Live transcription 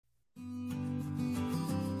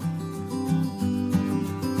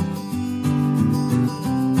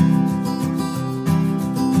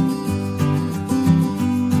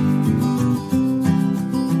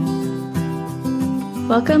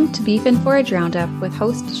Welcome to Beef and Forage Roundup with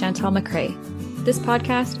host Chantal McCrae. This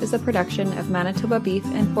podcast is a production of Manitoba Beef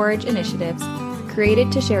and Forage Initiatives,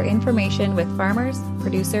 created to share information with farmers,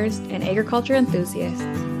 producers, and agriculture enthusiasts,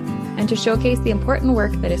 and to showcase the important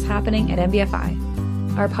work that is happening at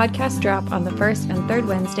MBFI. Our podcasts drop on the first and third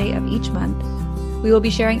Wednesday of each month. We will be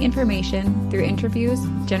sharing information through interviews,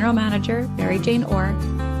 General Manager Mary Jane Orr,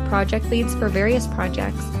 project leads for various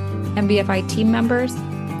projects, MBFI team members,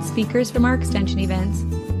 speakers from our extension events,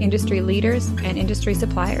 industry leaders, and industry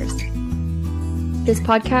suppliers. This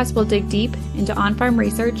podcast will dig deep into on-farm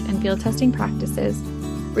research and field testing practices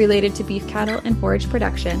related to beef cattle and forage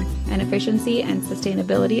production and efficiency and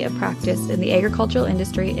sustainability of practice in the agricultural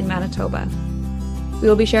industry in Manitoba. We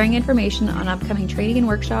will be sharing information on upcoming training and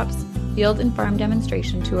workshops, field and farm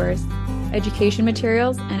demonstration tours, education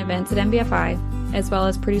materials and events at MBFI, as well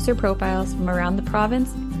as producer profiles from around the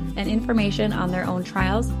province and information on their own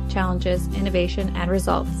trials, challenges, innovation, and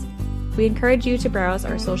results. We encourage you to browse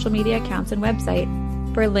our social media accounts and website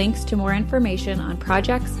for links to more information on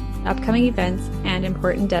projects, upcoming events, and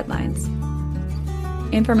important deadlines.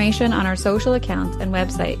 Information on our social accounts and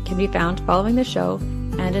website can be found following the show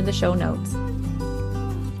and in the show notes.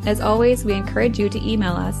 As always, we encourage you to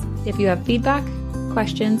email us if you have feedback,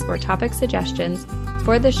 questions, or topic suggestions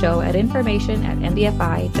for the show at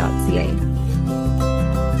information@mbfi.ca.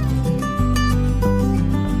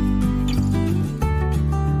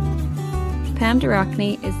 Pam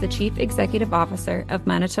Rocquigny is the Chief Executive Officer of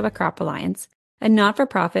Manitoba Crop Alliance, a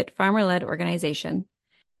not-for-profit farmer-led organization.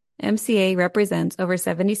 MCA represents over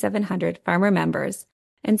 7,700 farmer members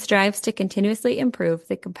and strives to continuously improve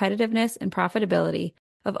the competitiveness and profitability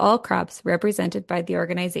of all crops represented by the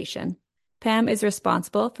organization. Pam is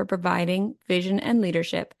responsible for providing vision and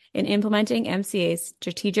leadership in implementing MCA's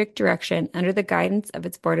strategic direction under the guidance of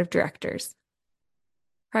its board of directors.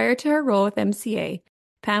 Prior to her role with MCA,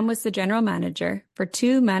 Pam was the general manager for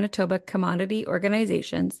two Manitoba commodity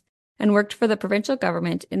organizations and worked for the provincial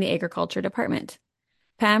government in the agriculture department.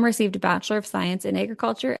 Pam received a Bachelor of Science in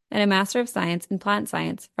Agriculture and a Master of Science in Plant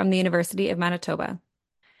Science from the University of Manitoba.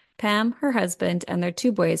 Pam, her husband, and their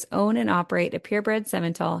two boys own and operate a purebred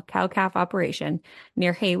Simmental cow-calf operation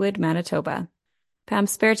near Haywood, Manitoba.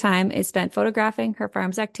 Pam's spare time is spent photographing her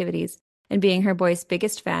farm's activities and being her boys'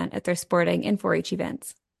 biggest fan at their sporting and 4-H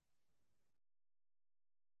events.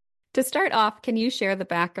 To start off, can you share the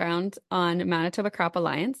background on Manitoba Crop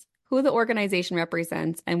Alliance, who the organization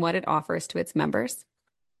represents, and what it offers to its members?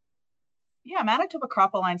 Yeah, Manitoba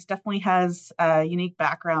Crop Alliance definitely has a unique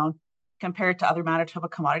background compared to other Manitoba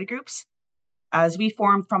commodity groups, as we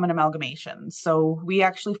formed from an amalgamation. So we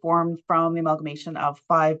actually formed from the amalgamation of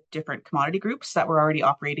 5 different commodity groups that were already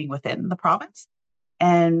operating within the province.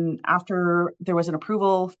 And after there was an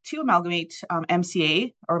approval to amalgamate,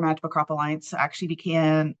 MCA, or Manitoba Crop Alliance, actually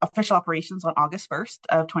began official operations on August 1st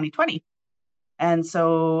of 2020. And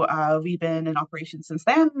so we've been in operation since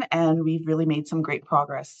then, and we've really made some great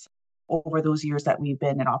progress over those years that we've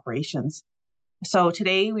been in operations. So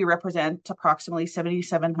today we represent approximately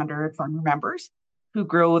 7,700 farmer members who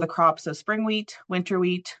grow the crops of spring wheat, winter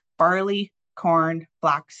wheat, barley, corn,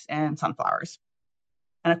 flax, and sunflowers.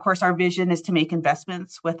 And of course, our vision is to make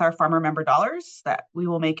investments with our farmer member dollars that we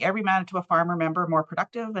will make every Manitoba farmer member more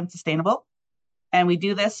productive and sustainable. And we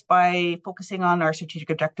do this by focusing on our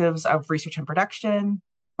strategic objectives of research and production,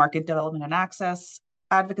 market development and access,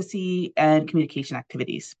 advocacy, and communication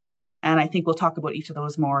activities. And I think we'll talk about each of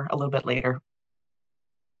those more a little bit later.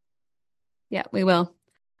 Yeah, we will.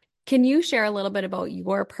 Can you share a little bit about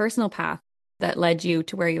your personal path that led you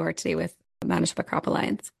to where you are today with Manitoba Crop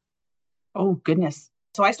Alliance? Oh, goodness.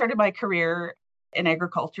 So I started my career in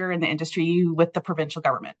agriculture in the industry with the provincial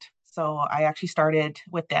government. So I actually started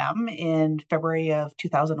with them in February of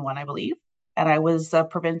 2001, I believe. And I was a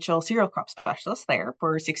provincial cereal crop specialist there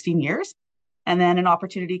for 16 years. And then an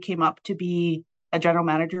opportunity came up to be a general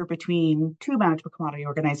manager between 2 Manitoba commodity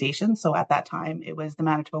organizations. So at that time, it was the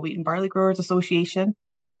Manitoba Wheat and Barley Growers Association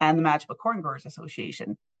and the Manitoba Corn Growers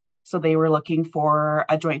Association. So they were looking for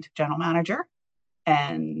a joint general manager.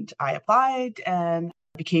 And I applied and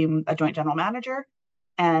became a joint general manager.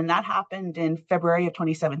 And that happened in February of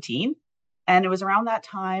 2017. And it was around that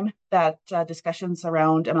time that discussions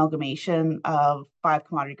around amalgamation of 5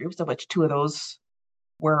 commodity groups, of which 2 of those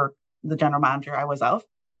were the general manager I was of,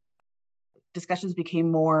 discussions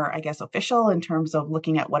became more, official in terms of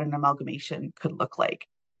looking at what an amalgamation could look like.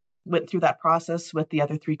 Went through that process with the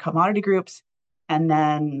other 3 commodity groups. And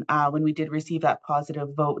then when we did receive that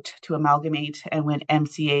positive vote to amalgamate, and when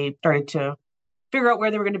MCA started to figure out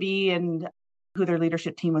where they were going to be and who their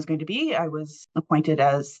leadership team was going to be, I was appointed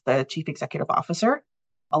as the Chief Executive Officer.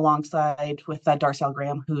 alongside with Darcel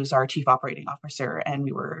Graham, who's our Chief Operating Officer. And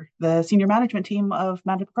we were the senior management team of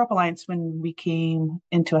Manitoba Crop Alliance when we came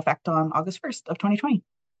into effect on August 1st of 2020.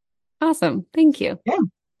 Awesome. Thank you.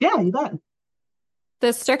 Yeah, you bet.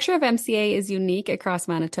 The structure of MCA is unique across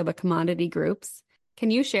Manitoba commodity groups. Can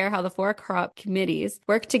you share how the 4 crop committees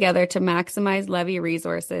work together to maximize levy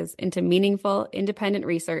resources into meaningful, independent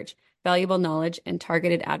research, valuable knowledge, and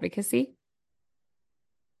targeted advocacy?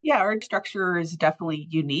 Yeah, our structure is definitely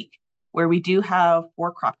unique, where we do have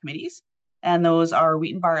 4 crop committees, and those are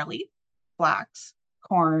wheat and barley, flax,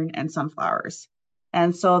 corn, and sunflowers.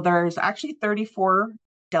 And so there's actually 34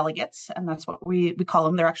 delegates, and that's what we call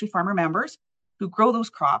them. They're actually farmer members who grow those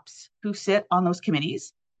crops, who sit on those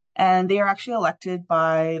committees, and they are actually elected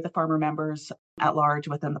by the farmer members at large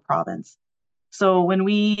within the province. So when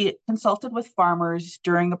we consulted with farmers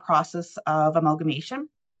during the process of amalgamation,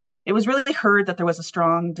 it was really heard that there was a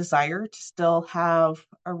strong desire to still have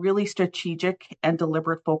a really strategic and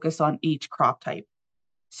deliberate focus on each crop type.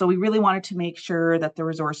 So we really wanted to make sure that the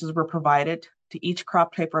resources were provided to each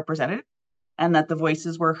crop type represented and that the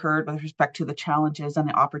voices were heard with respect to the challenges and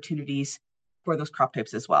the opportunities for those crop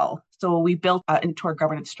types as well. So we built into our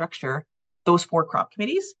governance structure those 4 crop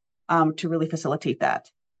committees to really facilitate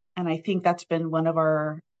that. And I think that's been one of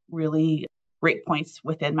our really great points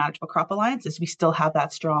within Manitoba Crop Alliance is we still have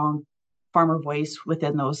that strong farmer voice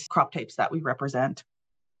within those crop types that we represent.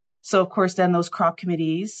 So of course, then those crop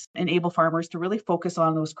committees enable farmers to really focus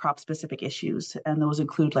on those crop specific issues. And those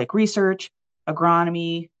include like research,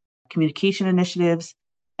 agronomy, communication initiatives,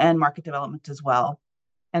 and market development as well.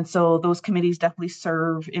 And so those committees definitely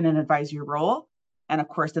serve in an advisory role. And of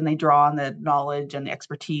course, then they draw on the knowledge and the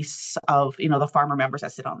expertise of, the farmer members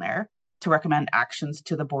that sit on there to recommend actions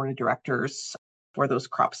to the board of directors for those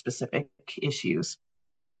crop specific issues.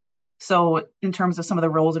 So in terms of some of the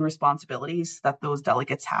roles and responsibilities that those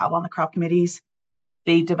delegates have on the crop committees,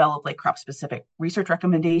 they develop like crop specific research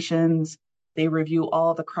recommendations. They review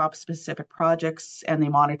all the crop specific projects and they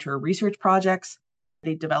monitor research projects.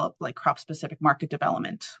 They develop like crop specific market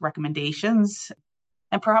development recommendations.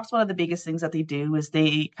 And perhaps one of the biggest things that they do is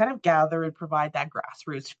they kind of gather and provide that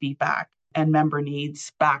grassroots feedback and member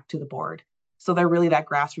needs back to the board. So they're really that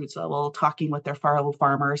grassroots level, talking with their fellow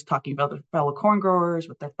farmers, talking about their fellow corn growers,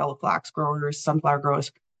 with their fellow flax growers, sunflower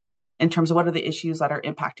growers, in terms of what are the issues that are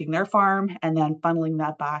impacting their farm, and then funneling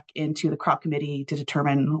that back into the crop committee to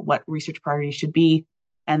determine what research priorities should be,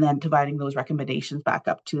 and then dividing those recommendations back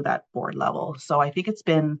up to that board level. So I think it's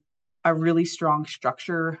been a really strong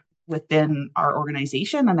structure within our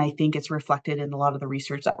organization, and I think it's reflected in a lot of the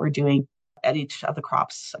research that we're doing at each of the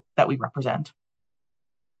crops that we represent.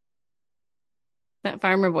 That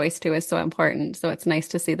farmer voice too is so important. So it's nice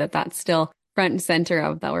to see that that's still front and center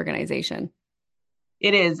of the organization.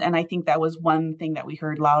 It is. And I think that was one thing that we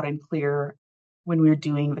heard loud and clear when we were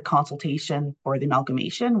doing the consultation for the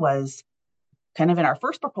amalgamation was kind of in our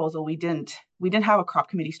first proposal, we didn't have a crop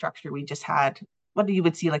committee structure. We just had what you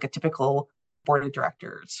would see like a typical board of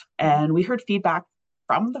directors. And we heard feedback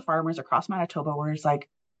from the farmers across Manitoba where it's like,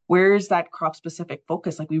 where's that crop specific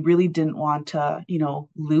focus? Like we really didn't want to,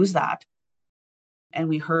 lose that. And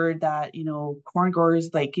we heard that, corn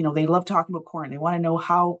growers, like, they love talking about corn. They want to know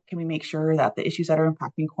how can we make sure that the issues that are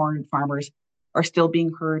impacting corn farmers are still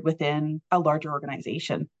being heard within a larger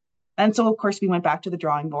organization. And so, of course, we went back to the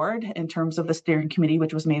drawing board in terms of the steering committee,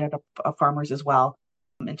 which was made up of farmers as well,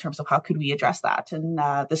 in terms of how could we address that. And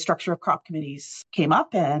the structure of crop committees came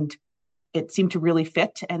up and it seemed to really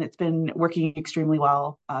fit. And it's been working extremely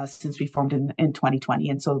well since we formed in 2020.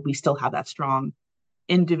 And so we still have that strong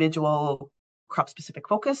individual crop specific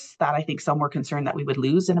focus that I think some were concerned that we would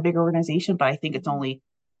lose in a big organization, but I think it's only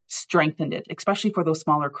strengthened it, especially for those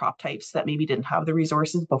smaller crop types that maybe didn't have the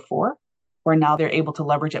resources before, where now they're able to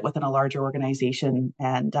leverage it within a larger organization.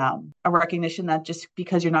 And a recognition that just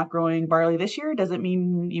because you're not growing barley this year doesn't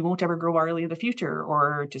mean you won't ever grow barley in the future,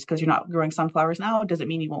 or just because you're not growing sunflowers now doesn't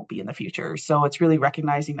mean you won't be in the future. So it's really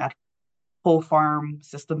recognizing that whole farm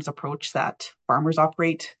systems approach that farmers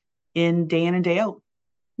operate in and day out.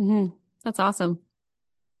 Mm-hmm. That's awesome.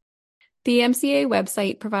 The MCA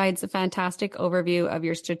website provides a fantastic overview of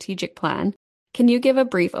your strategic plan. Can you give a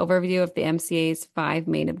brief overview of the MCA's 5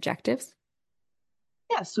 main objectives?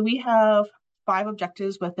 Yeah, so we have 5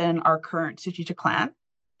 objectives within our current strategic plan,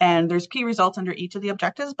 and there's key results under each of the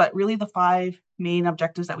objectives, but really the 5 main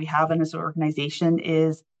objectives that we have in this organization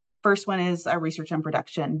is, first one is our research and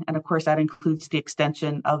production, and of course that includes the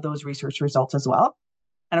extension of those research results as well.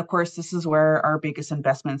 And of course, this is where our biggest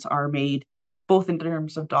investments are made, both in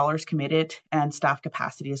terms of dollars committed and staff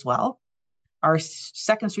capacity as well. Our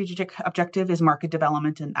second strategic objective is market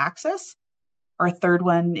development and access. Our third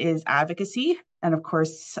one is advocacy. And of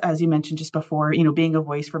course, as you mentioned just before, being a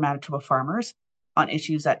voice for Manitoba farmers on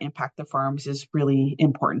issues that impact the farms is really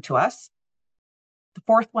important to us. The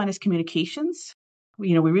fourth one is communications.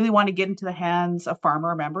 We really want to get into the hands of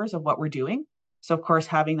farmer members of what we're doing. So of course,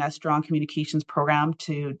 having that strong communications program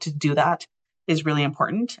to do that is really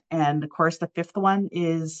important. And of course, the fifth one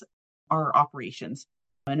is our operations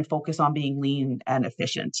and a focus on being lean and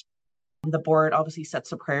efficient. The board obviously sets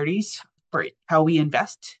the priorities for how we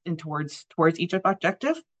invest in towards each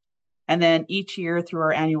objective. And then each year through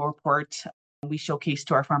our annual report, we showcase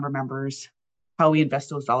to our farmer members how we invest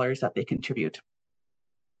those dollars that they contribute.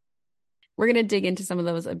 We're going to dig into some of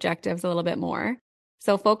those objectives a little bit more.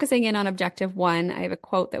 So focusing in on objective 1, I have a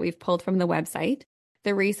quote that we've pulled from the website.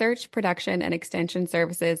 The research, production, and extension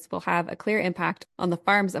services will have a clear impact on the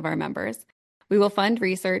farms of our members. We will fund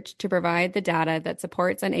research to provide the data that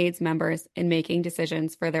supports and aids members in making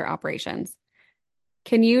decisions for their operations.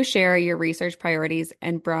 Can you share your research priorities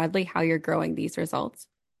and broadly how you're growing these results?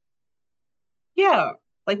 Yeah,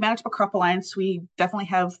 like Manitoba Crop Alliance, we definitely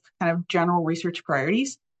have kind of general research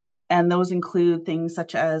priorities. And those include things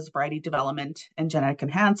such as variety development and genetic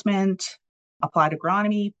enhancement, applied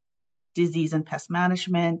agronomy, disease and pest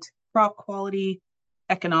management, crop quality,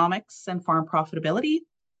 economics and farm profitability,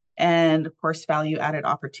 and of course, value added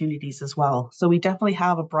opportunities as well. So we definitely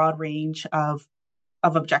have a broad range of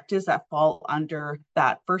objectives that fall under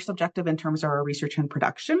that first objective in terms of our research and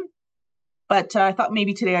production. But I thought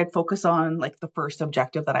maybe today I'd focus on like the first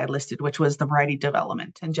objective that I listed, which was the variety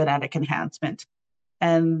development and genetic enhancement.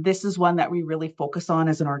 And this is one that we really focus on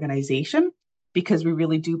as an organization because we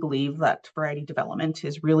really do believe that variety development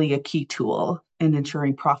is really a key tool in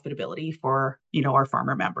ensuring profitability for, our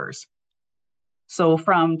farmer members. So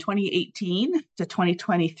from 2018 to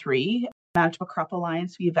 2023, Manitoba Crop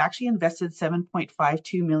Alliance, we've actually invested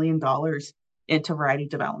 $7.52 million into variety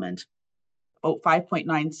development. About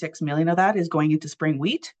 5.96 million of that is going into spring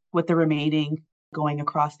wheat, with the remaining going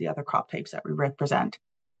across the other crop types that we represent.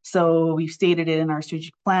 So we've stated it in our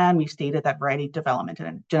strategic plan. We've stated that variety development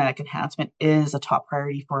and genetic enhancement is a top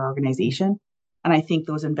priority for our organization. And I think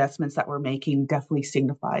those investments that we're making definitely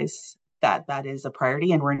signifies that that is a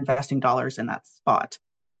priority and we're investing dollars in that spot.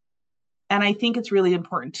 And I think it's really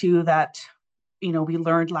important too that, we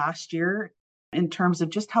learned last year in terms of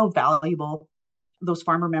just how valuable those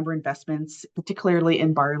farmer member investments, particularly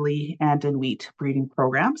in barley and in wheat breeding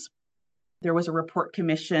programs. There was a report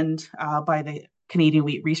commissioned by the Canadian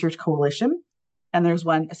Wheat Research Coalition, and there's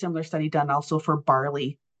a similar study done also for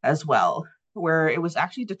barley as well, where it was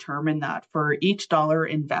actually determined that for each dollar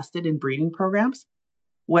invested in breeding programs,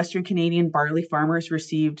 Western Canadian barley farmers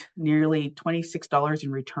received nearly $26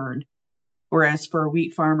 in return, whereas for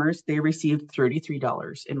wheat farmers, they received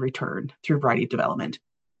 $33 in return through variety development.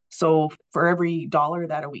 So for every dollar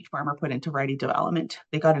that a wheat farmer put into variety development,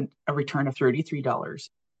 they got a return of $33.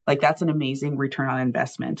 Like that's an amazing return on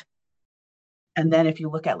investment. And then if you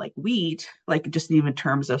look at like wheat, like just even in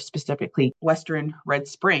terms of specifically Western Red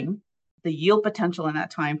Spring, the yield potential in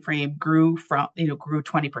that time frame grew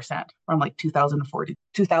 20% from like 2004 to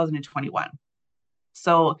 2021.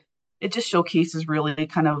 So it just showcases really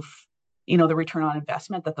kind of, the return on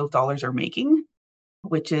investment that those dollars are making,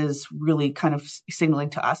 which is really kind of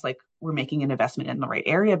signaling to us like we're making an investment in the right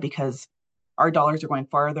area because our dollars are going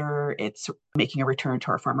farther. It's making a return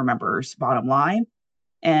to our farmer members' bottom line.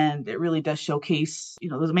 And it really does showcase,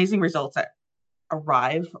 those amazing results that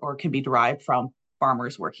arrive or can be derived from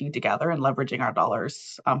farmers working together and leveraging our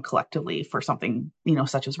dollars collectively for something,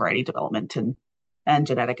 such as variety development and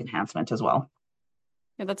genetic enhancement as well.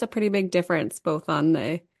 Yeah, that's a pretty big difference both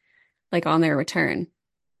on on their return.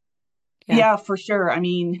 Yeah, for sure. I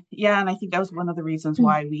mean, and I think that was one of the reasons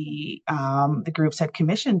why we, the groups had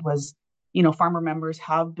commissioned was, farmer members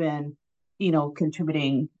have been,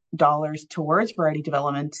 contributing dollars towards variety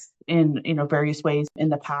development in, various ways in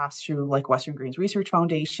the past through like Western Greens Research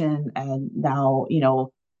Foundation and now,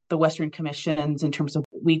 the Western Commissions in terms of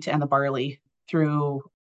wheat and the barley through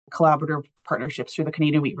collaborative partnerships through the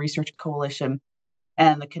Canadian Wheat Research Coalition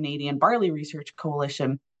and the Canadian Barley Research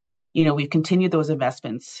Coalition. We've continued those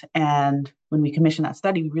investments. And when we commissioned that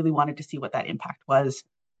study, we really wanted to see what that impact was.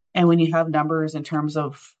 And when you have numbers in terms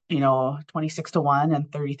of, 26 to 1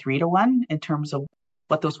 and 33 to 1 in terms of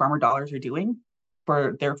what those farmer dollars are doing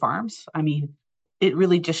for their farms, I mean, it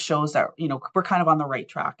really just shows that, we're kind of on the right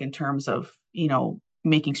track in terms of,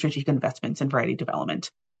 making strategic investments in variety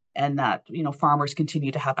development and that, farmers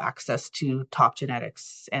continue to have access to top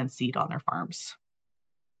genetics and seed on their farms.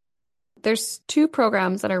 There's two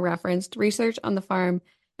programs that are referenced, Research on the Farm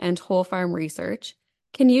and Whole Farm Research.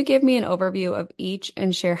 Can you give me an overview of each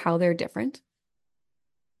and share how they're different?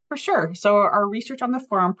 For sure. So our research on the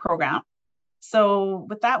farm program. So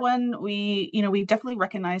with that one, we definitely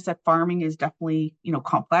recognize that farming is definitely,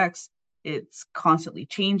 complex. It's constantly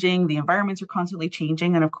changing. The environments are constantly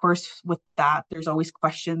changing. And of course, with that, there's always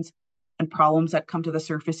questions and problems that come to the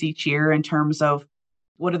surface each year in terms of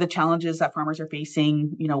what are the challenges that farmers are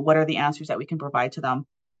facing? What are the answers that we can provide to them?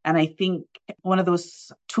 And I think one of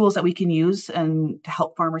those tools that we can use and to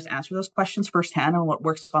help farmers answer those questions firsthand on what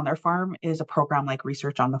works on their farm is a program like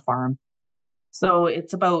Research on the Farm. So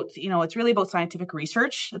it's about, it's really about scientific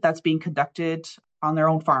research that's being conducted on their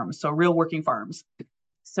own farms, so real working farms.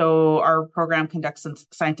 So our program conducts some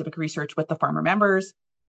scientific research with the farmer members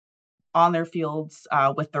on their fields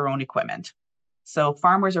with their own equipment. So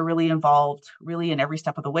farmers are really involved, really in every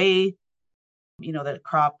step of the way. The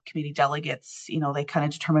crop committee delegates, they kind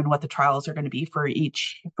of determine what the trials are going to be for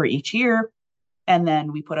each year. And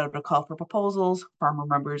then we put out a call for proposals. Farmer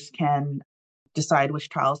members can decide which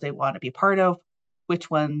trials they want to be part of, which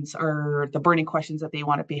ones are the burning questions that they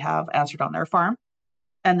want to have answered on their farm.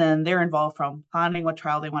 And then they're involved from planning what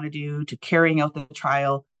trial they want to do to carrying out the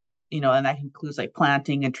trial, and that includes like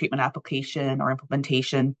planting and treatment application or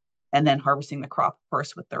implementation, and then harvesting the crop, of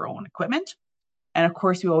course, with their own equipment. And of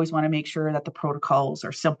course, we always want to make sure that the protocols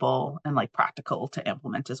are simple and like practical to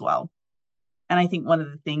implement as well. And I think one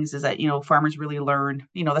of the things is that, farmers really learn,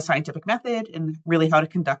 the scientific method and really how to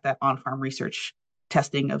conduct that on-farm research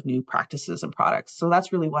testing of new practices and products. So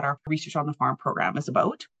that's really what our Research on the Farm program is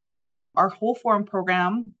about. Our whole farm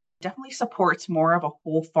program definitely supports more of a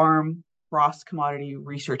whole farm cross commodity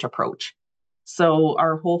research approach. So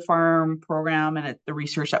our whole farm program and the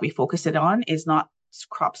research that we focus it on is not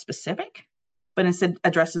crop specific, but instead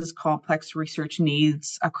addresses complex research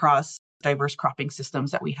needs across diverse cropping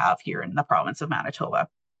systems that we have here in the province of Manitoba.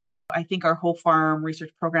 I think our whole farm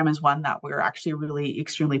research program is one that we're actually really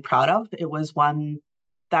extremely proud of. It was one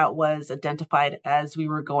that was identified as we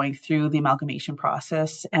were going through the amalgamation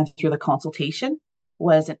process and through the consultation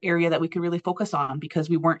was an area that we could really focus on because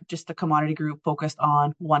we weren't just a commodity group focused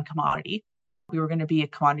on one commodity. We were going to be a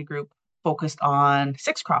commodity group focused on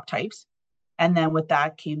 6 crop types. And then with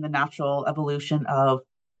that came the natural evolution of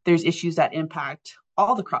there's issues that impact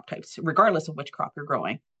all the crop types, regardless of which crop you're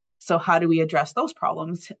growing. So how do we address those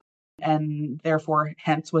problems? And therefore,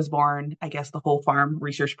 hence was born, I guess, the whole farm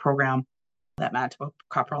research program that Manitoba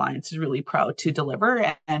Crop Alliance is really proud to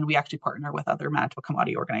deliver. And we actually partner with other Manitoba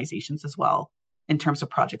commodity organizations as well in terms of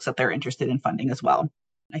projects that they're interested in funding as well.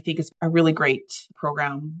 I think it's a really great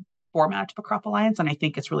program for Manitoba Crop Alliance. And I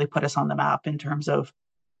think it's really put us on the map in terms of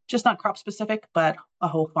just not crop specific, but a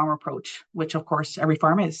whole farm approach, which of course every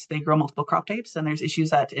farm is. They grow multiple crop types and there's issues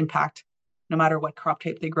that impact no matter what crop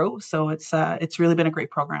type they grow. So it's really been a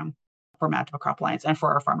great program for Manitoba Crop Alliance and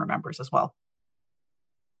for our farmer members as well.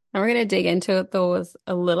 And we're going to dig into those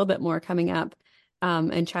a little bit more coming up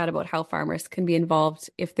and chat about how farmers can be involved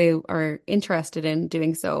if they are interested in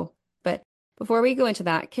doing so. But before we go into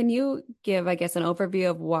that, can you give, I guess, an overview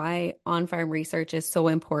of why on-farm research is so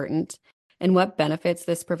important and what benefits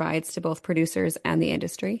this provides to both producers and the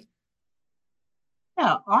industry?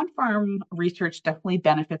 Yeah, on-farm research definitely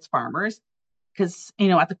benefits farmers because,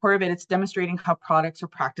 at the core of it, it's demonstrating how products or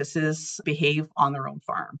practices behave on their own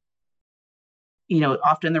farm.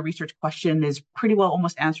 Often the research question is pretty well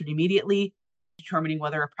almost answered immediately, determining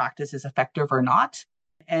whether a practice is effective or not.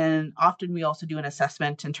 And often we also do an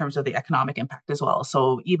assessment in terms of the economic impact as well.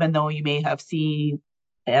 So even though you may have seen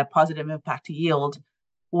a positive impact to yield,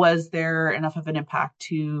 was there enough of an impact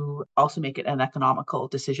to also make it an economical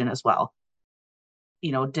decision as well?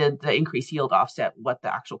 Did the increased yield offset what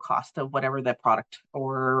the actual cost of whatever the product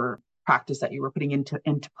or practice that you were putting into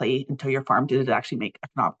play into your farm, did it actually make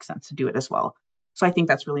economic sense to do it as well? So I think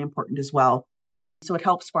that's really important as well. So it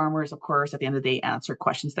helps farmers, of course, at the end of the day, answer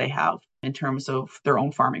questions they have in terms of their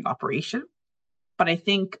own farming operation. But I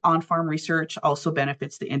think on-farm research also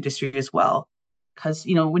benefits the industry as well. Because,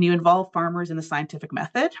 when you involve farmers in the scientific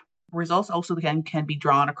method, results also can be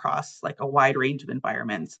drawn across like a wide range of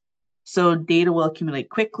environments. So data will accumulate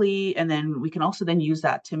quickly, and then we can also then use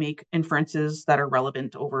that to make inferences that are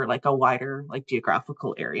relevant over like a wider like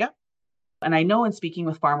geographical area. And I know in speaking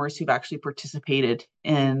with farmers who've actually participated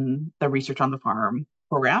in the Research on the Farm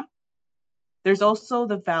program, there's also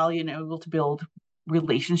the value in able to build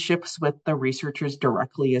relationships with the researchers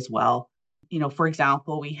directly as well. For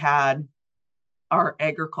example, we had our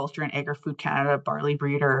Agriculture and Agri-Food Canada barley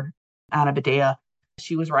breeder, Anna Badea.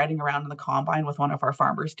 She was riding around in the combine with one of our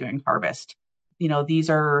farmers doing harvest. These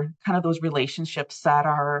are kind of those relationships that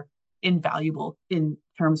are invaluable in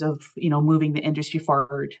terms of, moving the industry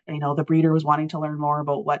forward. The breeder was wanting to learn more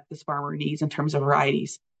about what this farmer needs in terms of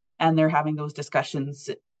varieties. And they're having those discussions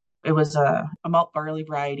It was a malt barley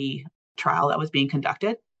variety trial that was being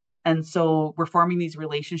conducted. And so we're forming these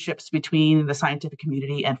relationships between the scientific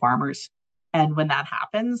community and farmers. And when that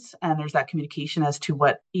happens and there's that communication as to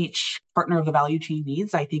what each partner of the value chain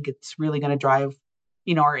needs, I think it's really going to drive,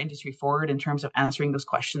 our industry forward in terms of answering those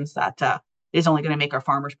questions that is only going to make our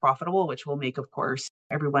farmers profitable, which will make, of course,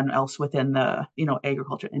 everyone else within the,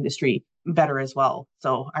 agriculture industry better as well.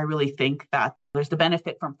 So I really think that there's the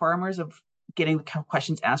benefit from farmers of getting the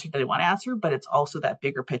questions answered that they want to answer, but it's also that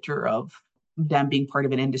bigger picture of them being part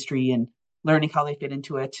of an industry and learning how they fit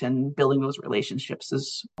into it and building those relationships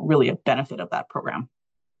is really a benefit of that program.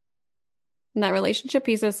 And that relationship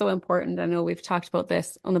piece is so important. I know we've talked about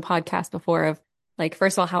this on the podcast before of like,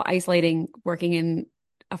 first of all, how isolating working in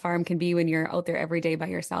a farm can be when you're out there every day by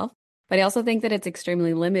yourself. But I also think that it's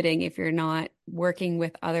extremely limiting if you're not working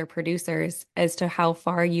with other producers as to how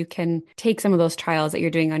far you can take some of those trials that you're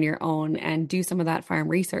doing on your own and do some of that farm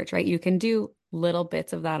research, right? You can do little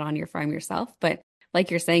bits of that on your farm yourself. But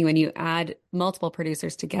like you're saying, when you add multiple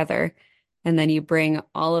producers together and then you bring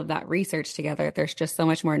all of that research together, there's just so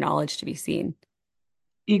much more knowledge to be seen.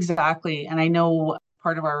 Exactly. And I know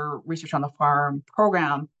part of our Research on the Farm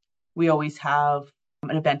program, we always have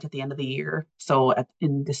an event at the end of the year, so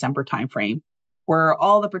in December timeframe, where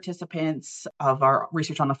all the participants of our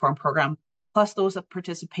Research on the Farm program, plus those that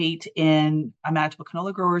participate in a Manitoba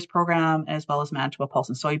canola growers program, as well as Manitoba pulse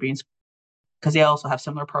and soybeans, because they also have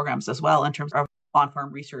similar programs as well in terms of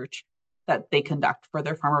on-farm research that they conduct for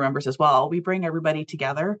their farmer members as well. We bring everybody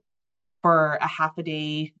together for a half a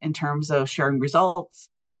day in terms of sharing results.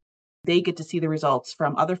 They get to see the results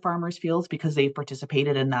from other farmers' fields because they've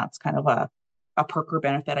participated, and that's kind of a perk or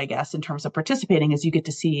benefit, I guess, in terms of participating, is you get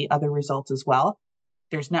to see other results as well.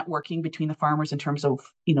 There's networking between the farmers in terms of,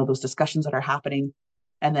 those discussions that are happening.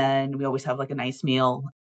 And then we always have like a nice meal,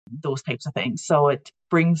 those types of things. So it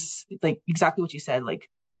brings, like exactly what you said, like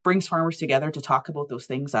brings farmers together to talk about those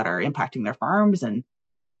things that are impacting their farms. And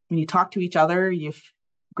when you talk to each other,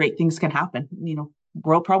 great things can happen.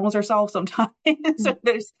 World problems are solved sometimes. So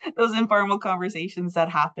there's those informal conversations that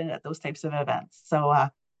happen at those types of events. So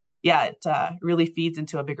it really feeds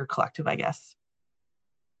into a bigger collective, I guess.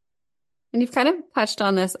 And you've kind of touched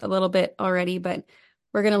on this a little bit already, but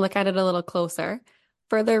we're going to look at it a little closer.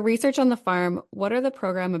 For the Research on the Farm, what are the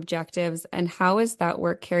program objectives and how is that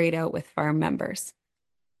work carried out with farm members?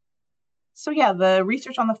 So the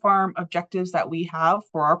Research on the Farm objectives that we have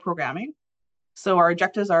for our programming. So our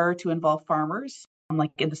objectives are to involve farmers,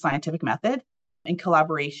 like in the scientific method, in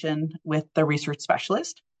collaboration with the research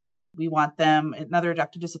specialist. We want them, another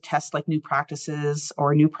objective is to test like new practices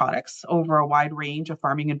or new products over a wide range of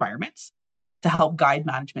farming environments to help guide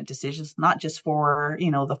management decisions, not just for,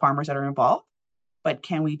 the farmers that are involved, but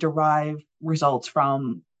can we derive results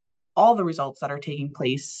from all the results that are taking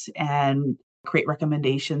place and create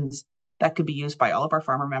recommendations that could be used by all of our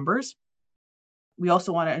farmer members. We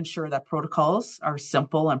also want to ensure that protocols are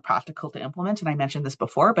simple and practical to implement. And I mentioned this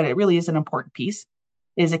before, but it really is an important piece,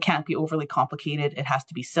 is it can't be overly complicated. It has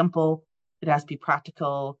to be simple. It has to be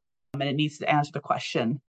practical. And it needs to answer the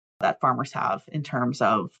question that farmers have in terms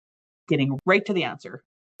of getting right to the answer,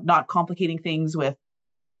 not complicating things with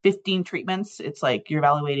 15 treatments. It's like you're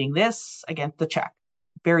evaluating this against the check.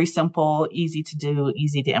 Very simple, easy to do,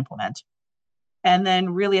 easy to implement. And then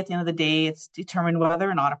really at the end of the day, it's determined whether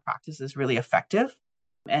or not a practice is really effective,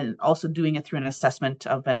 and also doing it through an assessment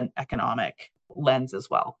of an economic lens as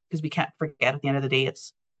well. Because we can't forget at the end of the day,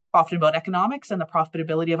 it's often about economics and the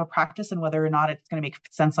profitability of a practice and whether or not it's going to make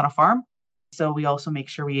sense on a farm. So we also make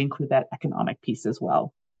sure we include that economic piece as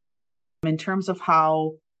well. In terms of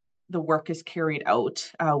how the work is carried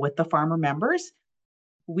out with the farmer members,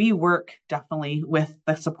 we work definitely with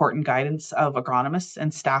the support and guidance of agronomists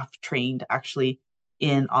and staff trained actually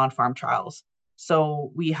in on-farm trials.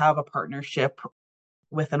 So we have a partnership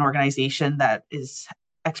with an organization that is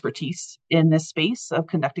expertise in this space of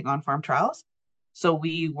conducting on-farm trials. So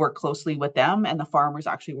we work closely with them, and the farmers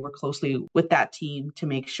actually work closely with that team to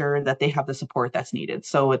make sure that they have the support that's needed.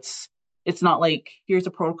 So it's not like here's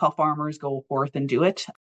a protocol, farmers go forth and do it.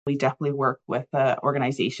 We definitely work with an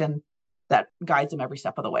organization that guides them every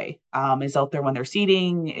step of the way, is out there when they're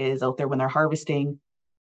seeding, is out there when they're harvesting,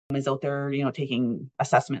 is out there, taking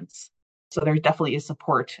assessments. So there definitely is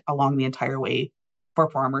support along the entire way for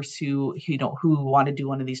farmers who want to do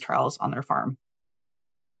one of these trials on their farm.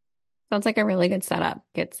 Sounds like a really good setup.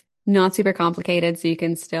 It's not super complicated, so you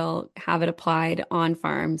can still have it applied on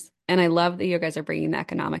farms. And I love that you guys are bringing the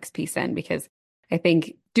economics piece in, because I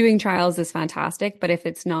think doing trials is fantastic, but if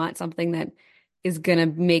it's not something that is going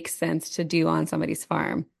to make sense to do on somebody's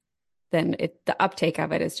farm, then the uptake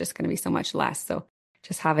of it is just going to be so much less. So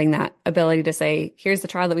just having that ability to say, here's the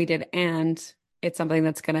trial that we did, and it's something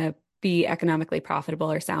that's going to be economically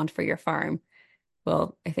profitable or sound for your farm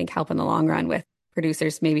will, I think, help in the long run with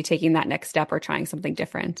producers maybe taking that next step or trying something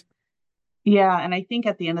different. Yeah. And I think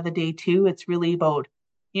at the end of the day, too, it's really about,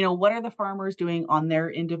 what are the farmers doing on their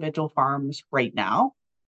individual farms right now?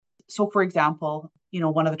 So, for example,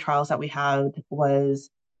 one of the trials that we had was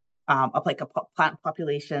like a plant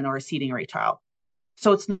population or a seeding rate trial.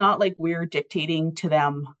 So it's not like we're dictating to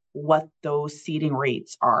them what those seeding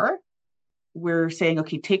rates are. We're saying,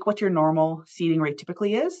 okay, take what your normal seeding rate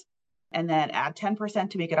typically is, and then add 10%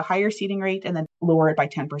 to make it a higher seeding rate, and then lower it by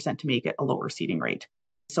 10% to make it a lower seeding rate.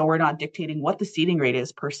 So we're not dictating what the seeding rate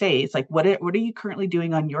is per se. It's like, what are you currently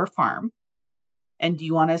doing on your farm? And do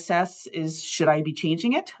you want to assess should I be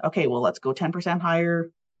changing it? Okay, well, let's go 10% higher,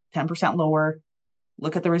 10% lower,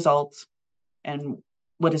 look at the results, and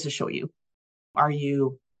what does it show you? Are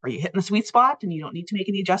you hitting the sweet spot and you don't need to make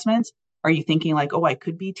any adjustments? Are you thinking like, oh, I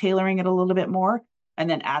could be tailoring it a little bit more and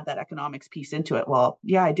then add that economics piece into it? Well,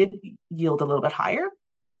 yeah, I did yield a little bit higher,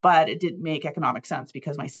 but it didn't make economic sense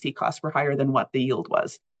because my seed costs were higher than what the yield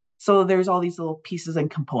was. So there's all these little pieces and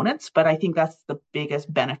components, but I think that's the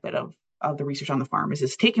biggest benefit of the research on the farm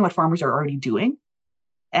is taking what farmers are already doing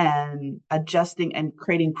and adjusting and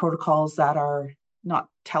creating protocols that are not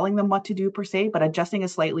telling them what to do per se, but adjusting it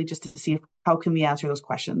slightly just to see how can we answer those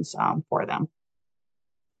questions for them.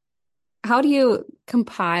 How do you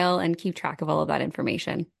compile and keep track of all of that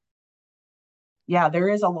information? Yeah, there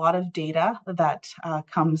is a lot of data that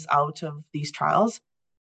comes out of these trials.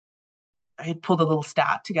 I had pulled a little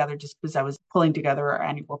stat together just because I was pulling together our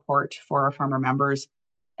annual report for our farmer members.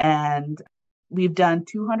 And we've done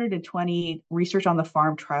 220 research on the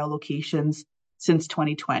farm trial locations since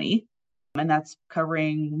 2020. And that's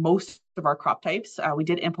covering most of our crop types. We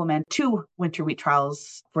did implement 2 winter wheat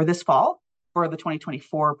trials for this fall for the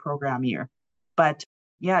 2024 program year. But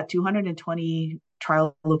yeah, 220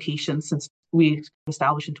 trial locations since we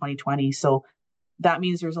established in 2020. So that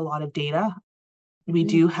means there's a lot of data. We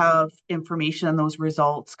do have information on those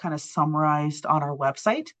results kind of summarized on our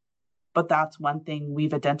website. But that's one thing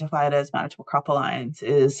we've identified as Manitoba Crop Alliance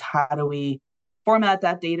is how do we format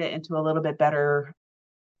that data into a little bit better,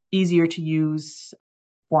 easier to use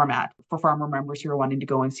format for farmer members who are wanting to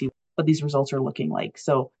go and see what these results are looking like.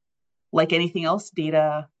 So like anything else,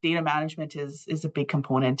 data management is a big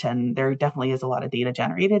component, and there definitely is a lot of data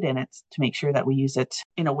generated, and it's to make sure that we use it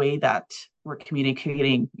in a way that we're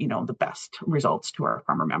communicating, the best results to our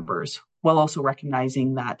farmer members, while also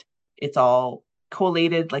recognizing that it's all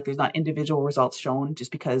collated, like there's not individual results shown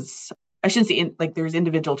just because I shouldn't say like there's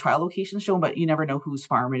individual trial locations shown, but you never know whose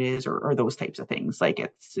farm it is or those types of things. Like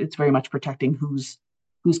it's very much protecting who's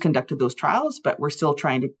conducted those trials, but we're still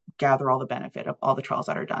trying to gather all the benefit of all the trials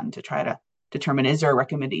that are done to try to determine is there a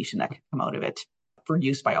recommendation that can come out of it for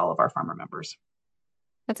use by all of our farmer members.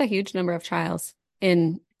 That's a huge number of trials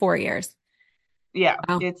in 4 years. Yeah,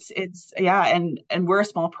 Wow. it's yeah, and we're a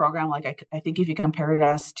small program. Like I think if you compared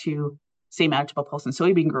us to say Manitoba pulse and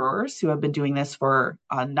soybean growers who have been doing this for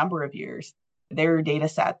a number of years, their data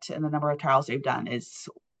set and the number of trials they've done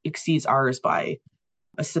exceeds ours by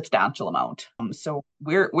a substantial amount. So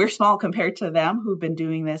we're small compared to them who've been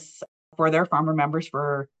doing this for their farmer members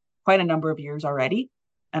for quite a number of years already.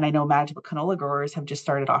 And I know Manitoba canola growers have just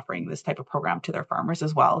started offering this type of program to their farmers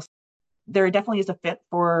as well. There definitely is a fit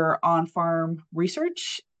for on-farm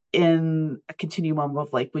research in a continuum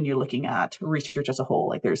of like when you're looking at research as a whole.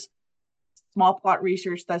 Like there's small plot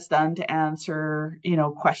research that's done to answer,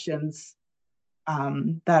 questions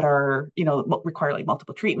that are, require like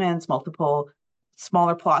multiple treatments, multiple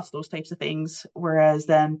smaller plots, those types of things. Whereas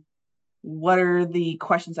then what are the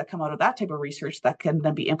questions that come out of that type of research that can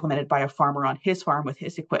then be implemented by a farmer on his farm with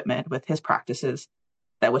his equipment, with his practices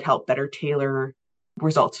that would help better tailor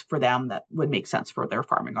results for them that would make sense for their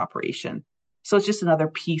farming operation. So it's just another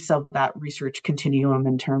piece of that research continuum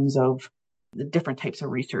in terms of the different types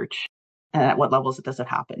of research and at what levels it does it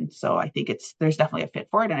happen. So I think there's definitely a fit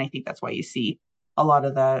for it. And I think that's why you see a lot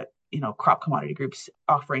of the, crop commodity groups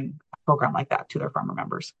offering a program like that to their farmer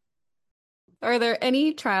members. Are there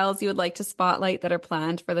any trials you would like to spotlight that are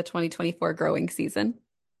planned for the 2024 growing season?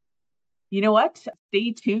 You know what?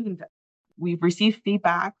 Stay tuned. We've received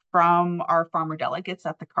feedback from our farmer delegates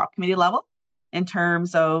at the crop committee level in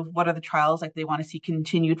terms of what are the trials like they want to see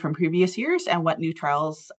continued from previous years and what new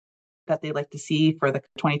trials that they'd like to see for the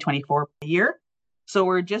 2024 year. So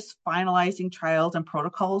we're just finalizing trials and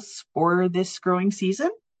protocols for this growing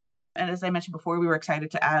season. And as I mentioned before, we were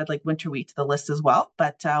excited to add like winter wheat to the list as well.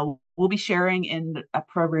 But we'll be sharing in a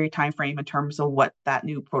February timeframe in terms of what that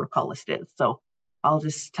new protocol list is. So I'll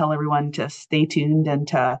just tell everyone to stay tuned and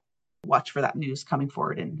to watch for that news coming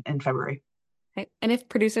forward in February. Okay. And if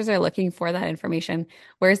producers are looking for that information,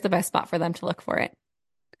 where's the best spot for them to look for it?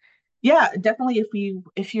 Yeah, definitely.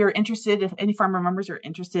 If you're interested, if any farmer members are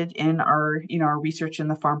interested in our research in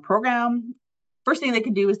the farm program, first thing they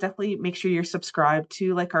can do is definitely make sure you're subscribed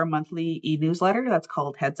to like our monthly e-newsletter that's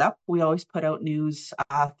called Heads Up. We always put out news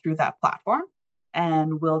through that platform,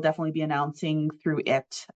 and we'll definitely be announcing through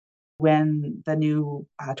it when the new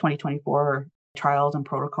 2024 trials and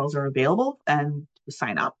protocols are available and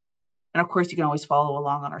sign up. And of course, you can always follow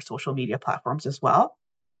along on our social media platforms as well.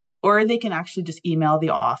 Or they can actually just email the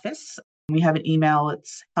office. We have an email,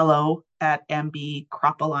 it's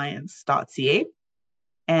hello@mbcropalliance.ca.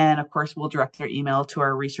 And of course, we'll direct their email to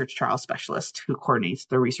our research trial specialist who coordinates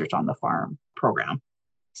the research on the farm program.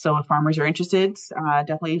 So if farmers are interested,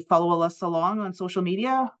 definitely follow us along on social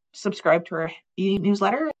media, subscribe to our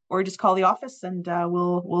e-newsletter, or just call the office and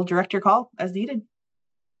we'll direct your call as needed.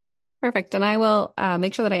 Perfect. And I will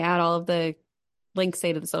make sure that I add all of the links,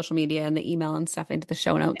 say, to the social media and the email and stuff into the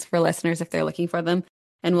show notes for listeners if they're looking for them.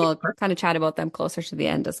 And we'll kind of chat about them closer to the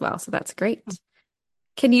end as well. So that's great.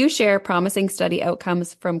 Can you share promising study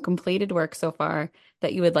outcomes from completed work so far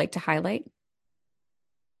that you would like to highlight?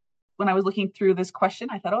 When I was looking through this question,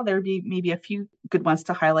 I thought, there'd be maybe a few good ones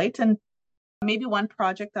to highlight. And maybe one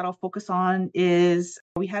project that I'll focus on is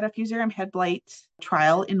we had a fusarium head blight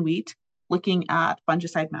trial in wheat looking at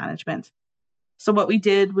fungicide management. So what we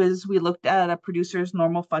did was we looked at a producer's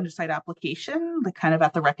normal fungicide application, like kind of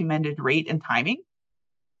at the recommended rate and timing,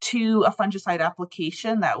 to a fungicide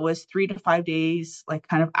application that was 3 to 5 days, like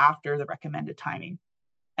kind of after the recommended timing.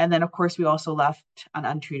 And then, of course, we also left an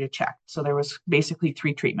untreated check. So there was basically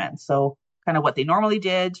 3 treatments. So kind of what they normally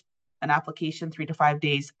did, an application 3 to 5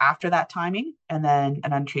 days after that timing, and then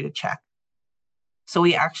an untreated check. So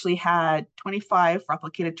we actually had 25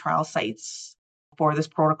 replicated trial sites for this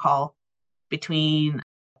protocol between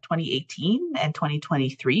 2018 and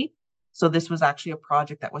 2023. So this was actually a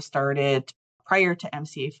project that was started prior to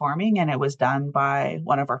MCA forming, and it was done by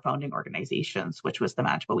one of our founding organizations, which was the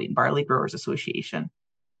Manitoba Wheat and Barley Growers Association.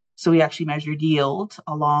 So we actually measured yield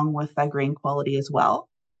along with grain quality as well.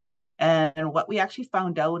 And what we actually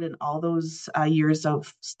found out in all those years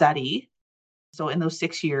of study, so in those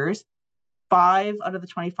 6 years, 5 out of the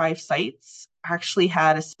 25 sites actually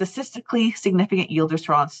had a statistically significant yield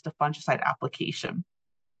response to fungicide application.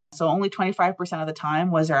 So only 25% of the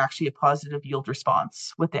time was there actually a positive yield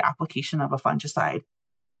response with the application of a fungicide.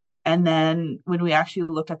 And then when we actually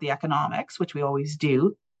looked at the economics, which we always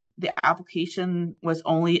do, the application was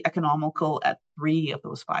only economical at 3 of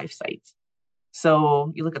those 5 sites.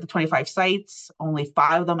 So you look at the 25 sites, only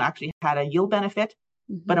 5 of them actually had a yield benefit,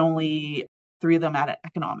 but only 3 of them had an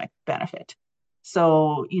economic benefit.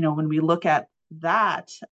 So, when we look at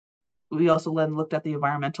that, we also then looked at the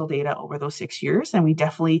environmental data over those 6 years, and we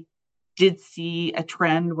definitely did see a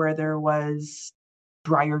trend where there was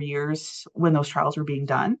drier years when those trials were being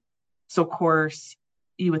done. So, of course,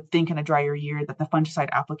 you would think in a drier year that the fungicide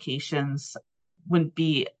applications wouldn't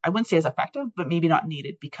be, I wouldn't say as effective, but maybe not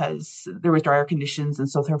needed because there was drier conditions. And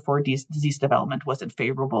so therefore disease development wasn't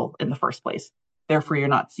favorable in the first place. Therefore, you're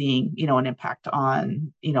not seeing, an impact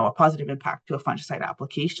on, a positive impact to a fungicide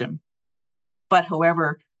application. But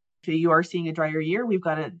however, if you are seeing a drier year, we've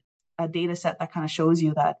got a data set that kind of shows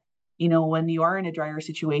you that, when you are in a drier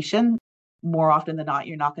situation, more often than not,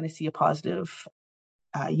 you're not going to see a positive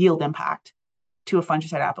yield impact to a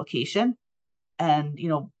fungicide application, and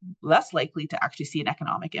less likely to actually see an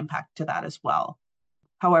economic impact to that as well.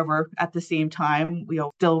 However, at the same time, we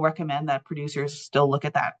still recommend that producers still look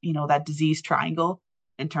at that, that disease triangle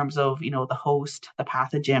in terms of, the host, the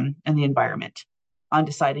pathogen, and the environment on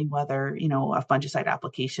deciding whether, a fungicide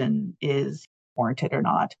application is warranted or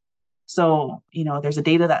not. So, there's a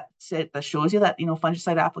data that shows you that,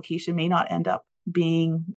 fungicide application may not end up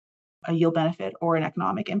being a yield benefit or an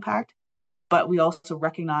economic impact. But we also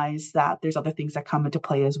recognize that there's other things that come into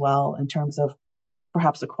play as well in terms of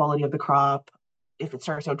perhaps the quality of the crop. If it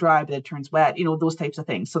starts out dry, but it turns wet, those types of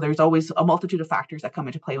things. So there's always a multitude of factors that come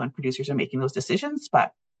into play when producers are making those decisions.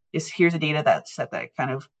 But here's a data that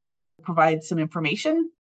kind of provides some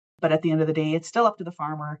information. But at the end of the day, it's still up to the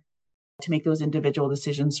farmer to make those individual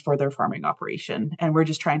decisions for their farming operation. And we're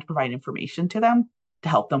just trying to provide information to them to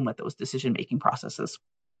help them with those decision-making processes.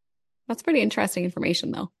 That's pretty interesting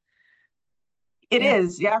information, though. It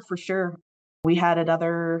is, yeah, for sure. We had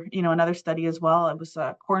another study as well. It was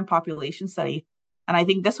a corn population study. And I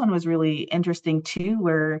think this one was really interesting too,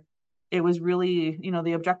 where it was really,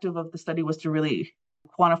 the objective of the study was to really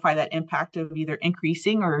quantify that impact of either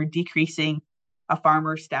increasing or decreasing a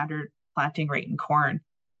farmer's standard planting rate in corn.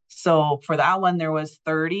 So for that one, there was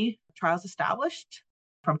 30 trials established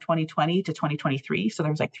from 2020 to 2023. So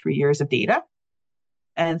there was like 3 years of data.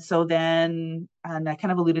 And so then, and I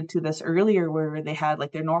kind of alluded to this earlier, where they had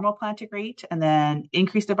like their normal planting rate and then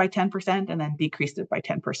increased it by 10% and then decreased it by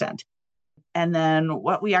 10%. And then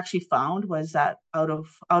what we actually found was that out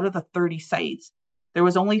of the 30 sites, there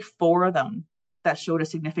was only 4 of them that showed a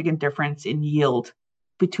significant difference in yield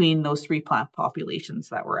between those 3 plant populations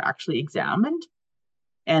that were actually examined.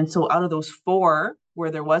 And so out of those 4,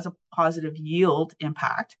 where there was a positive yield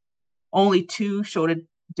impact, only 2 showed a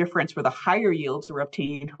difference where the higher yields were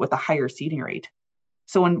obtained with a higher seeding rate.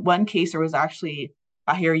 So in one case, there was actually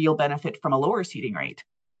a higher yield benefit from a lower seeding rate.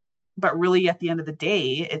 But really, at the end of the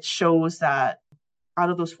day, it shows that out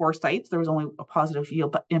of those 4 sites, there was only a positive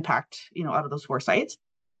yield impact, out of those 4 sites.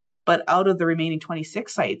 But out of the remaining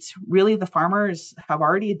 26 sites, really the farmers have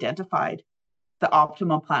already identified the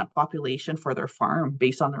optimum plant population for their farm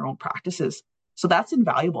based on their own practices. So that's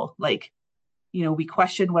invaluable. Like, we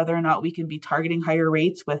question whether or not we can be targeting higher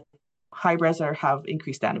rates with hybrids that have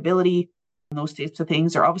increased standability and those types of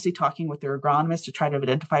things. They're obviously talking with their agronomists to try to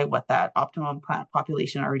identify what that optimum plant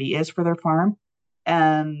population already is for their farm.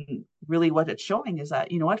 And really what it's showing is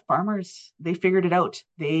that, farmers, they figured it out.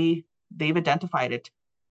 They've identified it.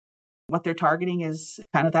 What they're targeting is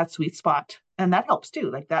kind of that sweet spot. And that helps too.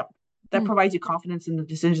 Like that provides you confidence in the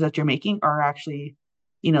decisions that you're making are actually,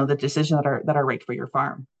 the decisions that are right for your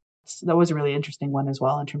farm. So that was a really interesting one as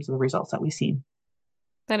well in terms of the results that we've seen.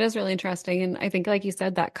 That is really interesting. And I think, like you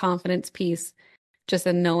said, that confidence piece, just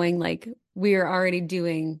in knowing like we're already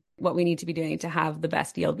doing what we need to be doing to have the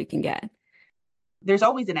best yield we can get. There's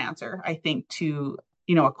always an answer, I think, to,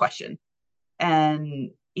 a question.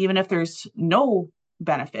 And even if there's no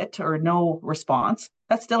benefit or no response,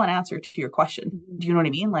 that's still an answer to your question. Mm-hmm. Do you know what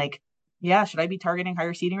I mean? Like, yeah, should I be targeting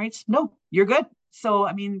higher seeding rates? No, you're good. So,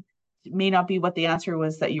 I mean, it may not be what the answer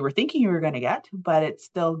was that you were thinking you were going to get, but it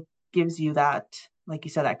still gives you that, like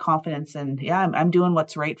you said, that confidence. And yeah, I'm doing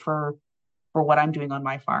what's right for what I'm doing on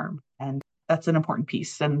my farm. And that's an important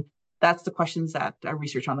piece. And that's the questions that a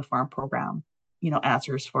Research on the Farm program,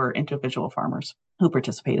 answers for individual farmers who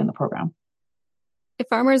participate in the program. If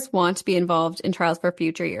farmers want to be involved in trials for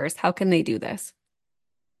future years, how can they do this?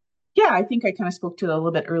 Yeah, I think I kind of spoke to it a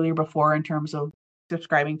little bit earlier before in terms of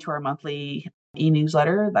subscribing to our monthly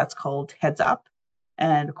e-newsletter that's called Heads Up.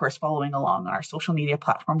 And of course, following along on our social media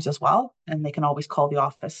platforms as well. And they can always call the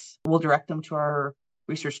office. We'll direct them to our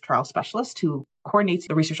research trial specialist who coordinates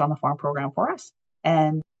the Research on the Farm program for us.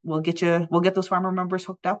 And we'll get those farmer members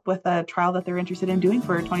hooked up with a trial that they're interested in doing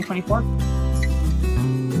for 2024.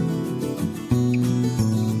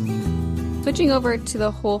 Switching over to the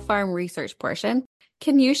whole farm research portion,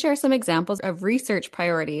 can you share some examples of research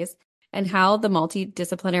priorities and how the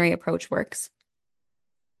multidisciplinary approach works?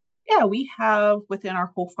 Yeah, we have within our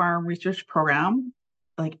whole farm research program,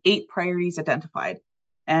 like 8 priorities identified.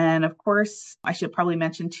 And of course, I should probably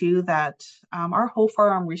mention too that our whole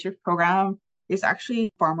farm research program is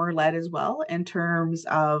actually farmer-led as well in terms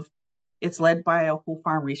of it's led by a whole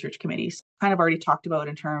farm research committee. So kind of already talked about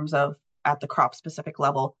in terms of at the crop specific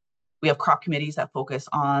level, we have crop committees that focus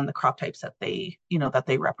on the crop types that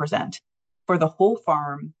they represent. For the whole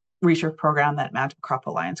farm research program that Manitoba Crop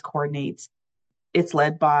Alliance coordinates, it's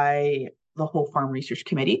led by the whole farm research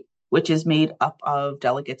committee, which is made up of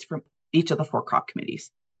delegates from each of the 4 crop committees.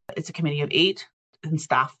 It's a committee of 8, and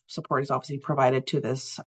staff support is obviously provided to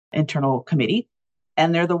this internal committee.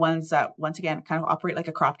 And they're the ones that, once again, kind of operate like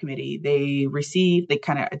a crop committee. They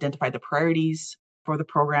kind of identify the priorities for the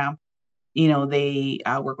program. They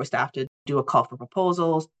work with staff to do a call for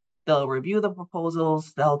proposals. They'll review the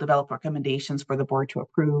proposals. They'll develop recommendations for the board to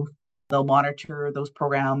approve. They'll monitor those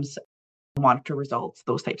programs, monitor results,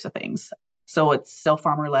 those types of things. So it's still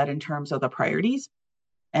farmer-led in terms of the priorities.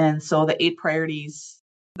 And so the 8 priorities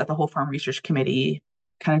that the whole farm research committee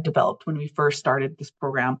kind of developed when we first started this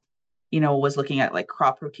program, was looking at like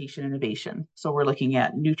crop rotation innovation. So we're looking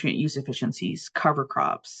at nutrient use efficiencies, cover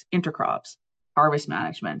crops, intercrops, harvest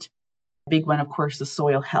management. Big one, of course, is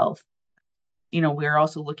soil health. We're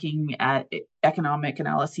also looking at economic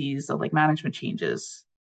analyses of like management changes,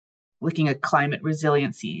 looking at climate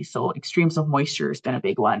resiliency. So extremes of moisture has been a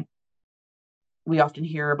big one. We often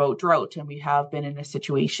hear about drought, and we have been in a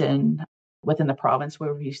situation within the province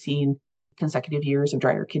where we've seen consecutive years of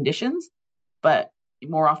drier conditions. But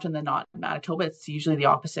more often than not, in Manitoba, it's usually the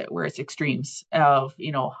opposite, where it's extremes of,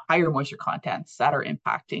 higher moisture contents that are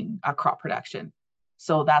impacting crop production.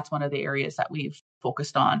 So that's one of the areas that we've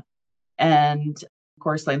focused on. And of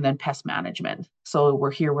course, and then pest management. So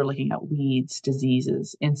we're looking at weeds,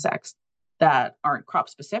 diseases, insects that aren't crop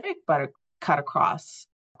specific, but are cut across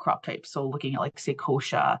crop types. So looking at like say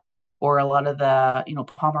kochia or a lot of the,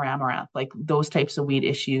 palmer amaranth, like those types of weed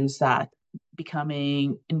issues that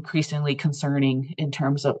becoming increasingly concerning in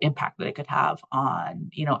terms of impact that it could have on,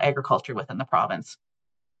 agriculture within the province.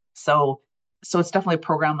 So it's definitely a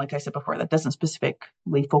program, like I said before, that doesn't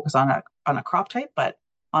specifically focus on a crop type, but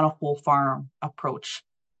on a whole farm approach.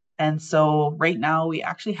 And so right now we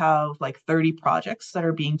actually have like 30 projects that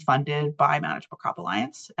are being funded by Manitoba Crop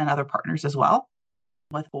Alliance and other partners as well,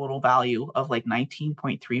 with total value of like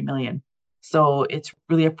 19.3 million. So it's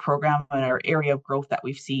really a program and our area of growth that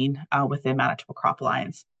we've seen within Manitoba Crop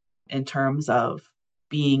Alliance in terms of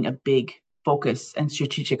being a big focus and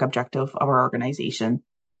strategic objective of our organization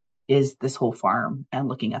is this whole farm and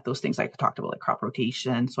looking at those things like I talked about, like crop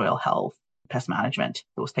rotation, soil health, pest management,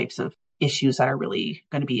 those types of issues that are really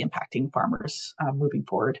going to be impacting farmers moving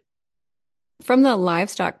forward. From the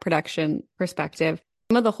livestock production perspective,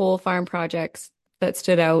 some of the whole farm projects that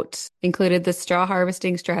stood out included the straw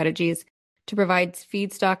harvesting strategies to provide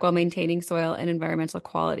feedstock while maintaining soil and environmental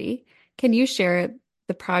quality. Can you share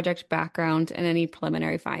the project background and any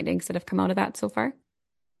preliminary findings that have come out of that so far?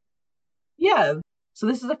 Yeah, so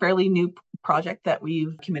this is a fairly new project that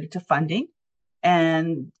we've committed to funding.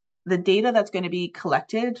 And the data that's going to be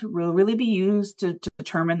collected will really be used to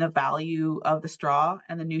determine the value of the straw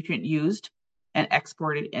and the nutrient used and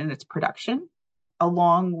exported in its production,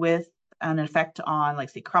 along with an effect on, like,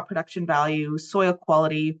 say, crop production value, soil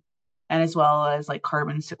quality, and as well as like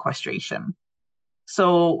carbon sequestration.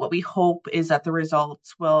 So what we hope is that the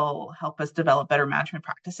results will help us develop better management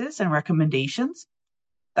practices and recommendations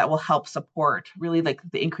that will help support really like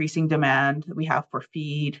the increasing demand that we have for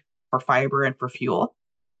feed, for fiber, and for fuel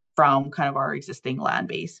from kind of our existing land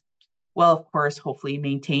base. Well, of course, hopefully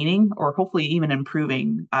maintaining or hopefully even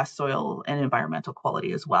improving soil and environmental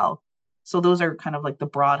quality as well. So those are kind of like the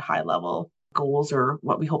broad high level goals or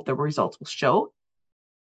what we hope the results will show.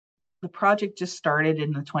 The project just started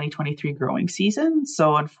in the 2023 growing season.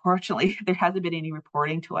 So unfortunately, there hasn't been any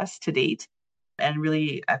reporting to us to date. And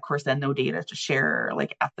really, of course, then no data to share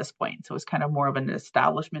like at this point. So it's kind of more of an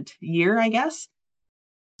establishment year, I guess.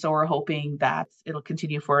 So we're hoping that it'll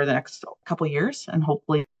continue for the next couple of years. And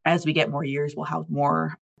hopefully as we get more years, we'll have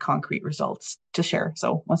more concrete results to share.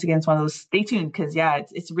 So once again, it's one of those, stay tuned because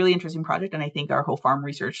it's a really interesting project. And I think our whole farm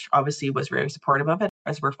research obviously was very supportive of it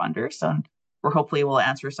as we're funders. And we're hopefully will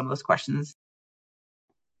answer some of those questions.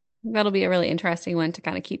 That'll be a really interesting one to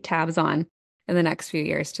kind of keep tabs on in the next few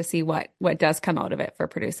years to see what does come out of it for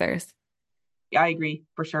producers. Yeah, I agree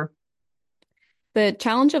for sure. The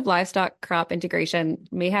challenge of livestock crop integration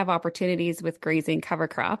may have opportunities with grazing cover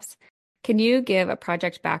crops. Can you give a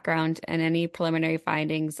project background and any preliminary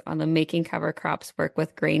findings on the Making Cover Crops work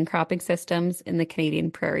with grain cropping systems in the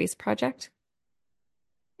Canadian Prairies project?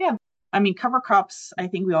 Yeah, I mean, cover crops, I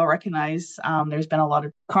think we all recognize there's been a lot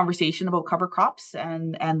of conversation about cover crops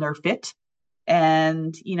and their fit.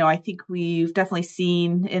 And, I think we've definitely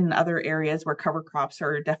seen in other areas where cover crops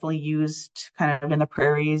are definitely used kind of in the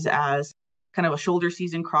prairies as kind of a shoulder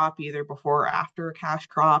season crop, either before or after a cash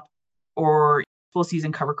crop, or full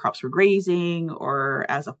season cover crops for grazing or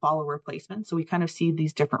as a follow replacement. So we kind of see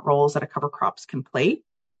these different roles that a cover crops can play.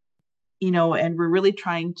 And we're really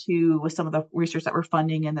trying to, with some of the research that we're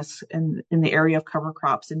funding in this in the area of cover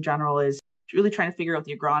crops in general, is really trying to figure out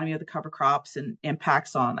the agronomy of the cover crops and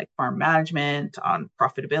impacts on like farm management, on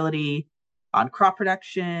profitability, on crop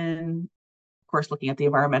production, of course, looking at the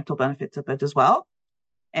environmental benefits of it as well.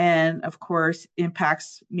 And of course,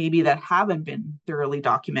 impacts maybe that haven't been thoroughly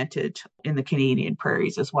documented in the Canadian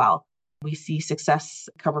prairies as well. We see success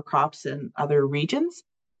cover crops in other regions.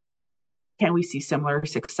 Can we see similar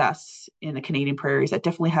success in the Canadian prairies that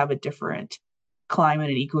definitely have a different climate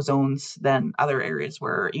and ecozones than other areas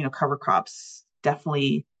where, cover crops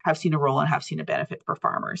definitely have seen a role and have seen a benefit for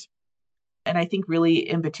farmers? And I think really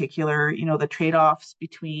in particular, the trade-offs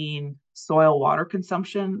between soil water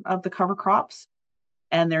consumption of the cover crops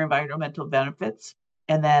and their environmental benefits,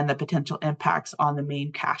 and then the potential impacts on the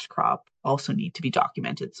main cash crop also need to be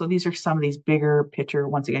documented. So these are some of these bigger picture,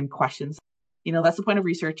 once again, questions. That's the point of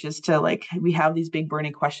research, is to we have these big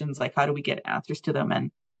burning questions, like how do we get answers to them?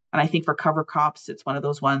 And I think for cover crops, it's one of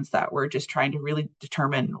those ones that we're just trying to really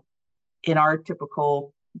determine in our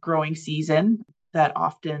typical growing season that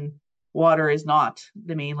often water is not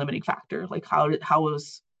the main limiting factor. Like how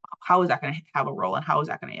is that going to have a role and how is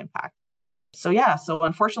that going to impact? So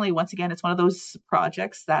unfortunately, once again, it's one of those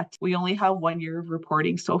projects that we only have 1 year of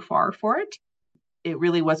reporting so far for it. It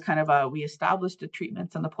really was kind of we established the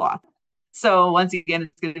treatments and the plot. So once again,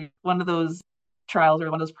 it's going to be one of those trials or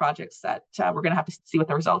one of those projects that we're going to have to see what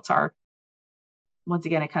the results are. once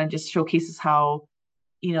again, it kind of just showcases how,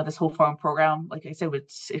 this whole farm program, like I said,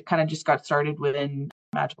 it kind of just got started within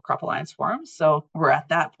Manitoba Crop Alliance forums. So we're at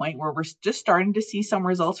that point where we're just starting to see some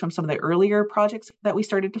results from some of the earlier projects that we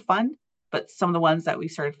started to fund, but some of the ones that we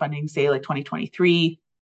started funding, say like 2023,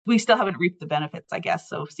 we still haven't reaped the benefits, I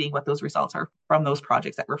guess, of seeing what those results are from those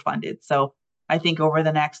projects that were funded. So I think over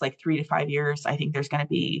the next like 3 to 5 years, I think there's going to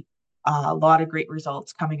be a lot of great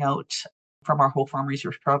results coming out from our whole farm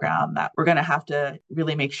research program that we're going to have to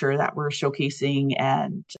really make sure that we're showcasing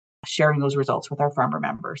and sharing those results with our farmer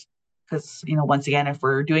members. Because, once again, if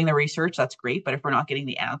we're doing the research, that's great. But if we're not getting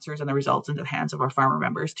the answers and the results into the hands of our farmer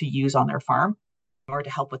members to use on their farm or to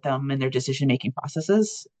help with them in their decision-making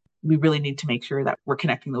processes, we really need to make sure that we're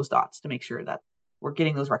connecting those dots to make sure that we're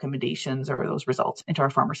getting those recommendations or those results into our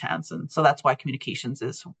farmers' hands. And so that's why communications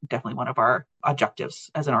is definitely one of our objectives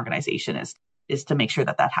as an organization is to make sure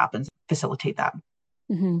that that happens, facilitate that.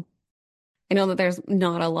 Mm-hmm. I know that there's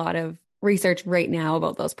not a lot of research right now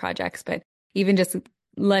about those projects, but even just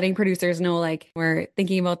letting producers know, like, we're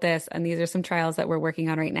thinking about this and these are some trials that we're working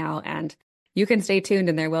on right now, and you can stay tuned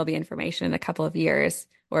and there will be information in a couple of years,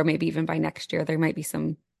 or maybe even by next year, there might be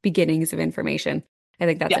some beginnings of information. I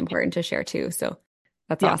think that's important to share too. So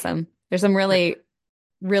that's awesome. There's some really,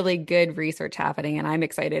 really good research happening, and I'm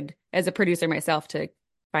excited as a producer myself to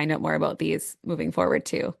find out more about these moving forward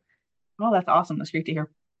too. Oh, that's awesome. That's great to hear.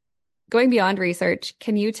 Going beyond research,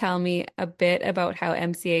 can you tell me a bit about how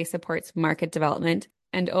MCA supports market development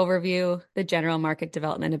and overview the general market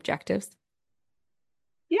development objectives?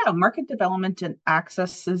 Yeah, market development and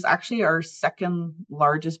access is actually our second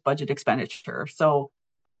largest budget expenditure. So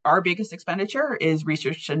our biggest expenditure is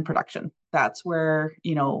research and production. That's where,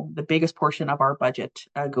 the biggest portion of our budget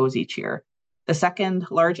goes each year. The second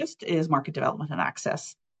largest is market development and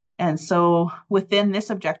access. And so within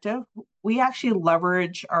this objective, we actually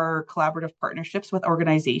leverage our collaborative partnerships with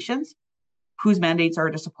organizations whose mandates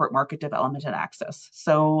are to support market development and access.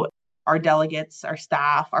 So our delegates, our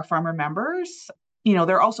staff, our farmer members,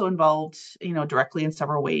 they're also involved, directly in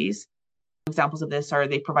several ways. Examples of this are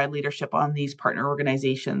they provide leadership on these partner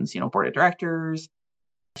organizations, board of directors,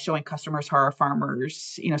 showing customers how our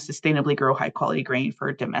farmers, sustainably grow high quality grain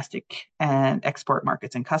for domestic and export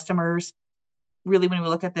markets and customers. Really, when we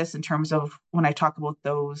look at this in terms of when I talk about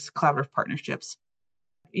those collaborative partnerships,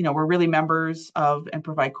 we're really members of and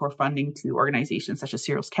provide core funding to organizations such as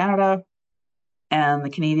Cereals Canada and the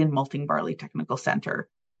Canadian Malting Barley Technical Centre.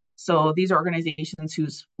 So these are organizations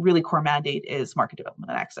whose really core mandate is market development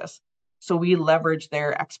and access. So we leverage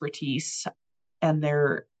their expertise and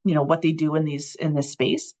their, what they do in this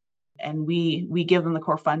space. And we give them the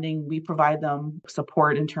core funding. We provide them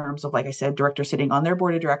support in terms of, like I said, directors sitting on their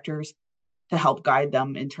board of directors to help guide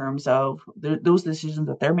them in terms of those decisions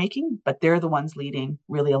that they're making, but they're the ones leading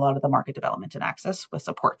really a lot of the market development and access with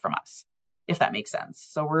support from us, if that makes sense.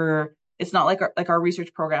 So it's not like our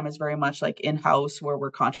research program is very much like in-house where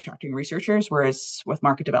we're contracting researchers, whereas with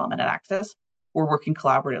market development and access, we're working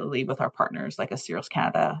collaboratively with our partners like Cereals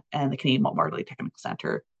Canada and the Canadian Malting Barley Technical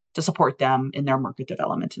Centre to support them in their market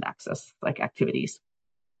development and access activities.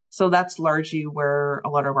 So that's largely where a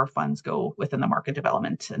lot of our funds go within the market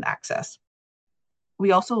development and access.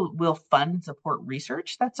 We also will fund and support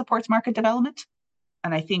research that supports market development.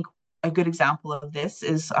 And I think a good example of this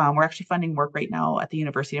is we're actually funding work right now at the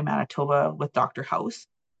University of Manitoba with Dr. House.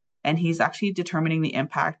 And he's actually determining the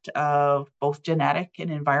impact of both genetic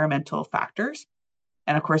and environmental factors,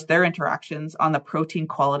 and of course, their interactions on the protein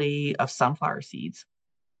quality of sunflower seeds.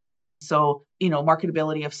 So,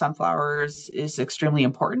 marketability of sunflowers is extremely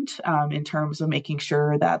important in terms of making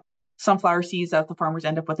sure that sunflower seeds that the farmers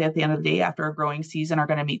end up with at the end of the day after a growing season are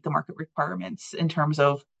going to meet the market requirements in terms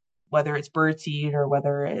of whether it's birdseed or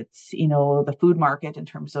whether it's, the food market in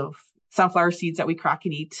terms of sunflower seeds that we crack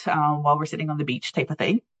and eat while we're sitting on the beach type of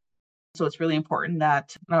thing. So it's really important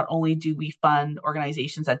that not only do we fund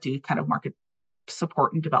organizations that do kind of market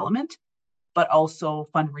support and development, but also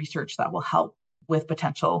fund research that will help with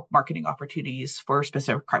potential marketing opportunities for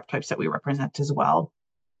specific crop types that we represent as well.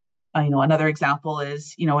 Another example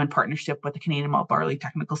is, in partnership with the Canadian Malting Barley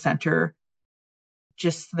Technical Centre,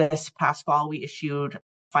 just this past fall, we issued a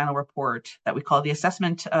final report that we call the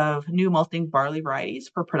Assessment of New Malting Barley Varieties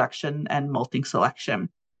for Production and Malting Selection.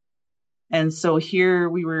 And so here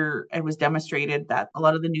it was demonstrated that a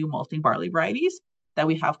lot of the new malting barley varieties that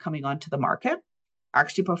we have coming onto the market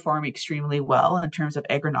actually perform extremely well in terms of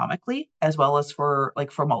agronomically, as well as for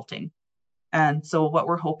malting. And so what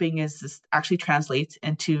we're hoping is this actually translates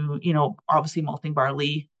into, obviously malting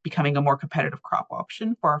barley becoming a more competitive crop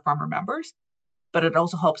option for our farmer members, but it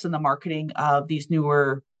also helps in the marketing of these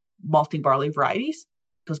newer malting barley varieties,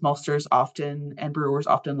 because maltsters often and brewers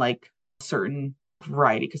often like certain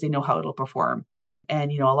variety because they know how it'll perform.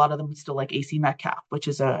 And, a lot of them still like AC Metcalf, which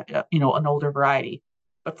is an older variety.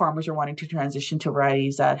 But farmers are wanting to transition to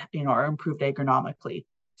varieties that, are improved agronomically.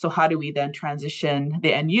 So how do we then transition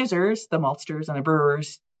the end users, the maltsters and the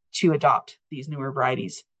brewers, to adopt these newer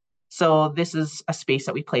varieties? So this is a space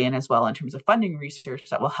that we play in as well in terms of funding research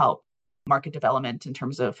that will help market development in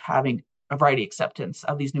terms of having a variety acceptance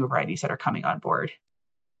of these new varieties that are coming on board.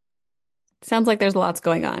 Sounds like there's lots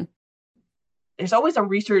going on. There's always a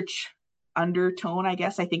research undertone, I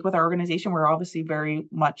guess. I think with our organization, we're obviously very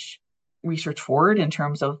much research forward in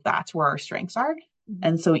terms of that's where our strengths are.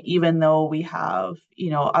 And so even though we have,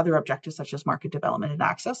 other objectives such as market development and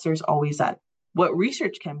access, there's always that what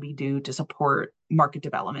research can be do to support market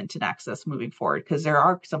development and access moving forward, because there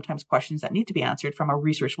are sometimes questions that need to be answered from a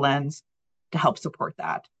research lens to help support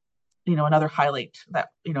that. Another highlight that,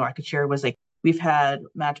 I could share was like we've had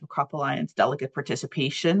Manitoba Crop Alliance delegate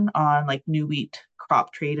participation on like new wheat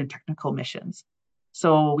crop trade and technical missions.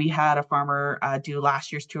 So we had a farmer do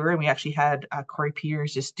last year's tour, and we actually had Corey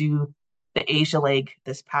Peters just do the Asia leg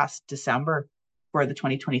this past December for the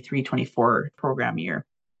 2023-24 program year.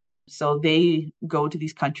 So they go to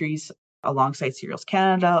these countries alongside Cereals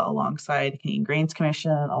Canada, alongside the Canadian Grains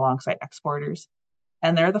Commission, alongside exporters.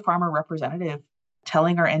 And they're the farmer representative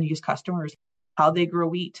telling our end use customers how they grow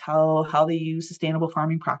wheat, how they use sustainable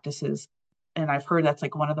farming practices. And I've heard that's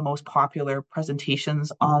like one of the most popular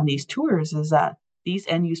presentations on these tours is that these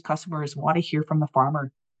end use customers want to hear from the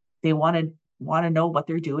farmer. They want to know what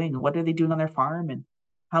they're doing, what are they doing on their farm, and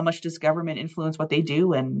how much does government influence what they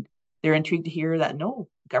do. And they're intrigued to hear that no,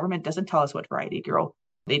 government doesn't tell us what variety to grow.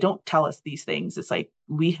 They don't tell us these things. It's like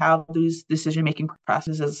we have these decision-making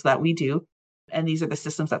processes that we do, and these are the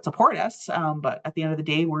systems that support us. But at the end of the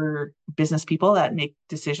day, we're business people that make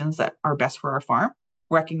decisions that are best for our farm,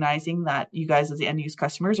 recognizing that you guys as the end use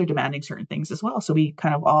customers are demanding certain things as well. So we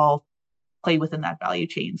kind of all play within that value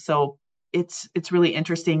chain. So it's really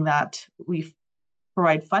interesting that we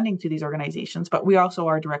provide funding to these organizations, but we also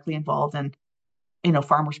are directly involved in,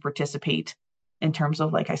 farmers participate in terms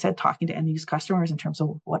of, like I said, talking to end use customers in terms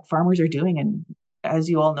of what farmers are doing. And as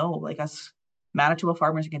you all know, like us Manitoba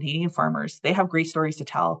farmers and Canadian farmers, they have great stories to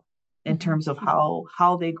tell in terms of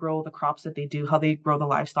how they grow the crops that they do, how they grow the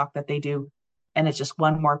livestock that they do. And it's just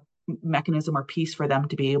one more mechanism or piece for them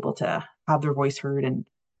to be able to have their voice heard and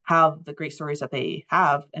have the great stories that they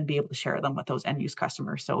have and be able to share them with those end use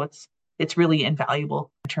customers. So it's really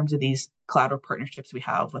invaluable in terms of these collaborative partnerships we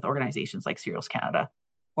have with organizations like Cereals Canada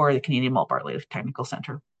or the Canadian Malt Barley Technical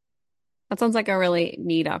Centre. That sounds like a really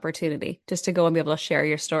neat opportunity just to go and be able to share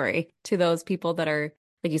your story to those people that are,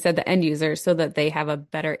 like you said, the end users, so that they have a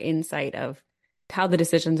better insight of how the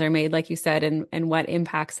decisions are made, like you said, and what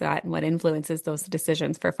impacts that and what influences those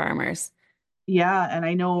decisions for farmers. Yeah. And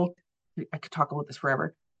I know I could talk about this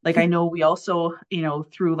forever. Like I know we also,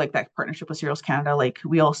 through like that partnership with Cereals Canada, like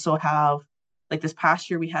we also have, like this past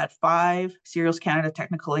year, we had 5 Cereals Canada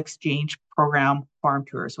Technical Exchange Program farm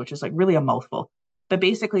tours, which is like really a mouthful. But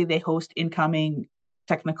basically they host incoming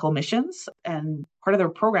technical missions, and part of their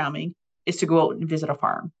programming is to go out and visit a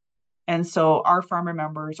farm. And so our farmer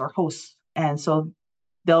members are hosts. And so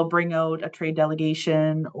they'll bring out a trade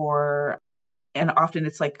delegation and often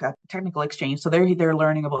it's like a technical exchange. So they're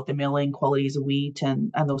learning about the milling qualities of wheat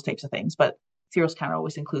and those types of things. But Cereals Canada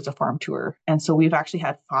always includes a farm tour. And so we've actually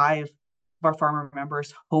had 5 of our farmer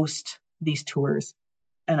members host these tours.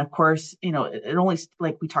 And of course, it only,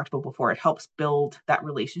 like we talked about before, it helps build that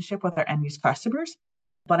relationship with our end use customers.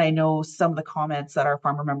 But I know some of the comments that our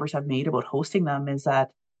farmer members have made about hosting them is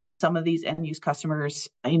that some of these end use customers,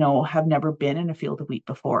 have never been in a field of wheat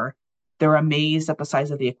before. They're amazed at the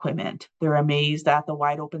size of the equipment. They're amazed at the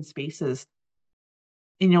wide open spaces.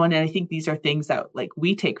 And I think these are things that like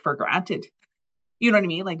we take for granted. You know what I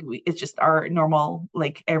mean? Like it's just our normal,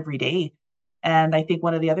 like every day. And I think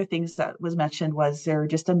one of the other things that was mentioned was they're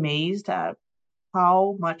just amazed at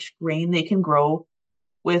how much grain they can grow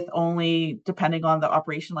with only, depending on the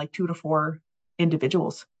operation, like 2 to 4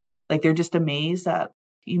 individuals. Like they're just amazed that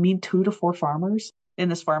you mean 2 to 4 farmers in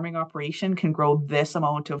this farming operation can grow this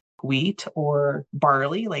amount of wheat or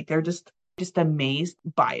barley. Like they're just amazed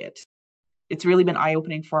by it. It's really been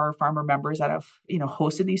eye-opening for our farmer members that have,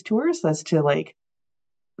 hosted these tours as to like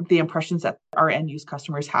the impressions that our end use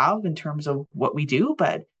customers have in terms of what we do,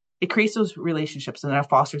 but it creates those relationships and it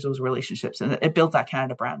fosters those relationships and it builds that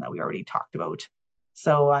Canada brand that we already talked about.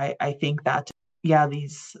 So I think that, yeah,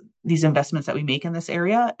 these investments that we make in this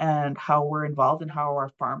area and how we're involved and how our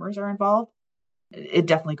farmers are involved, it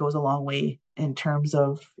definitely goes a long way in terms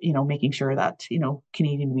of, making sure that,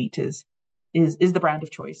 Canadian wheat is is the brand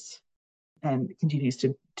of choice and continues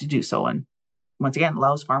to do so. And once again,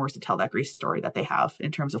 allows farmers to tell that great story that they have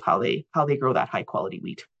in terms of how they grow that high quality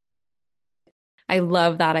wheat. I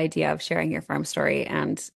love that idea of sharing your farm story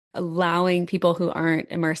and allowing people who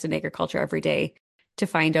aren't immersed in agriculture every day to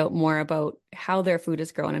find out more about how their food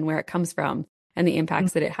is grown and where it comes from and the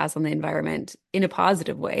impacts that it has on the environment in a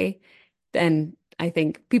positive way. And I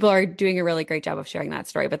think people are doing a really great job of sharing that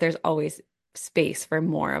story, but there's always space for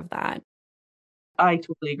more of that. I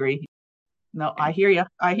totally agree. No, Yeah. I hear you.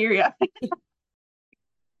 I hear you.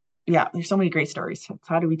 Yeah, there's so many great stories.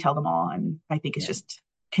 How do we tell them all? And I think it's Yeah. just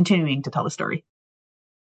continuing to tell the story.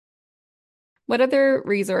 What other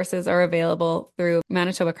resources are available through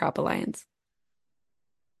Manitoba Crop Alliance?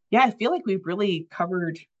 Yeah, I feel like we've really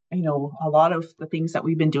covered, a lot of the things that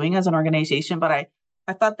we've been doing as an organization, but I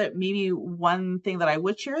thought that maybe one thing that I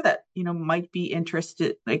would share that, might be of interest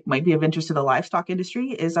to the livestock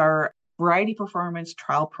industry is our variety performance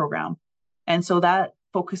trial program. And so that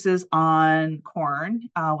focuses on corn,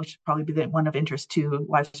 which would probably be one of interest to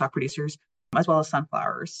livestock producers, as well as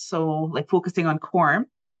sunflowers. So like focusing on corn.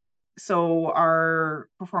 So our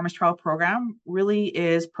performance trial program really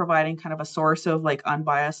is providing kind of a source of like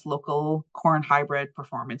unbiased local corn hybrid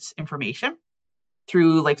performance information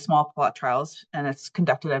through like small plot trials, and it's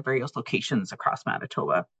conducted at various locations across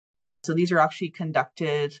Manitoba. So these are actually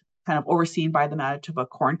conducted kind of overseen by the Manitoba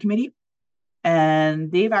Corn Committee, and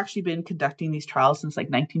they've actually been conducting these trials since like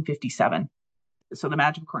 1957. So the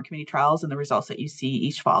Manitoba Corn Committee trials and the results that you see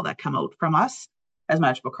each fall that come out from us as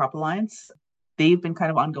Manitoba Crop Alliance, they've been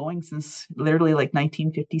kind of ongoing since literally like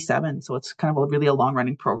 1957. So it's kind of really a long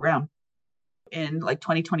running program. In like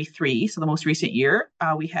 2023, so the most recent year,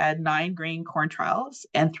 we had 9 grain corn trials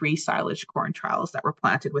and 3 silage corn trials that were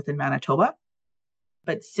planted within Manitoba.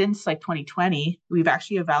 But since like 2020, we've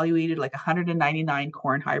actually evaluated like 199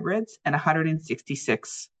 corn hybrids and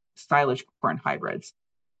 166 silage corn hybrids.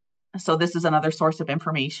 So this is another source of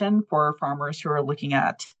information for farmers who are looking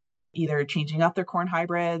at either changing up their corn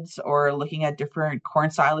hybrids or looking at different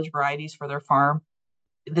corn silage varieties for their farm.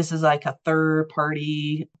 This is like a third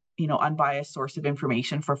party, unbiased source of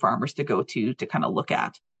information for farmers to go to kind of look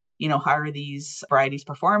at, how are these varieties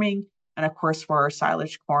performing? And of course, for our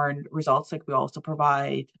silage corn results, like we also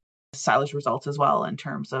provide silage results as well in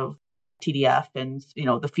terms of TDF and,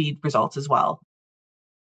 the feed results as well.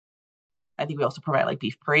 I think we also provide like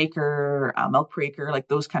beef per acre, milk per acre, like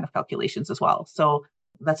those kind of calculations as well. So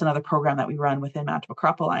that's another program that we run within Manitoba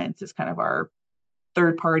Crop Alliance is kind of our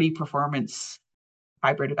third party performance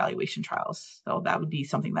hybrid evaluation trials. So that would be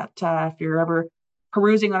something that if you're ever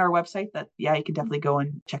perusing on our website, that yeah, you can definitely go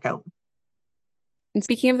and check out. And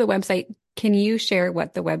speaking of the website, can you share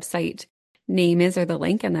what the website name is or the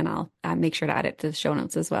link? And then I'll make sure to add it to the show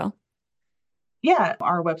notes as well. Yeah,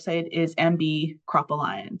 our website is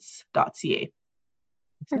mbcropalliance.ca.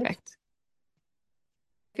 Perfect.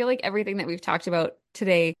 I feel like everything that we've talked about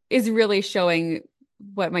today is really showing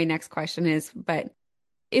what my next question is. But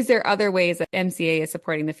is there other ways that MCA is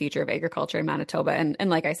supporting the future of agriculture in Manitoba? And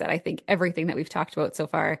like I said, I think everything that we've talked about so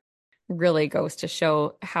far really goes to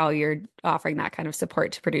show how you're offering that kind of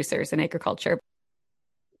support to producers in agriculture.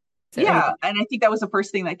 Yeah, and I think that was the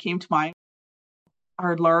first thing that came to mind.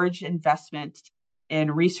 Our large investment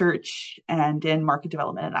in research and in market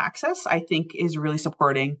development and access, I think is really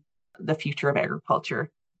supporting the future of agriculture.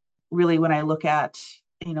 Really, when I look at,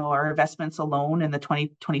 our investments alone in the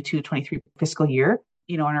 2022-23 fiscal year,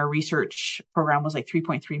 and our research program was like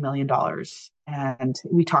 $3.3 million. And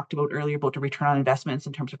we talked about earlier about the return on investments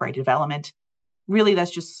in terms of right development. Really,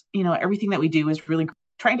 that's just, everything that we do is really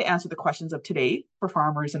trying to answer the questions of today for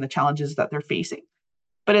farmers and the challenges that they're facing.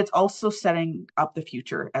 But it's also setting up the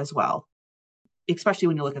future as well, especially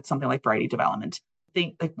when you look at something like variety development. I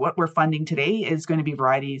think like what we're funding today is going to be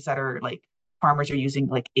varieties that are like farmers are using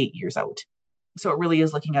like 8 years out. So it really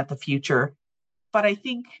is looking at the future. But I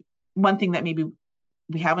think one thing that maybe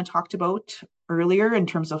we haven't talked about earlier in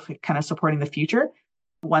terms of kind of supporting the future,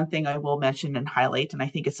 one thing I will mention and highlight, and I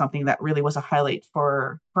think it's something that really was a highlight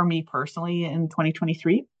for me personally in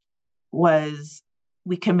 2023, was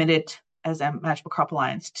we committed as a Manitoba Crop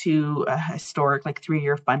Alliance to a historic like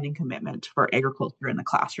 3-year funding commitment for agriculture in the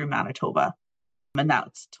classroom, Manitoba. And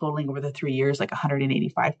that's totaling over the 3 years like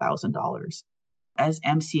 $185,000. As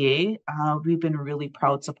MCA, we've been really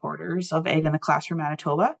proud supporters of Ag in the Classroom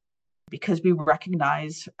Manitoba because we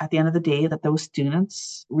recognize at the end of the day that those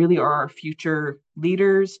students really are our future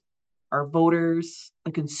leaders, our voters,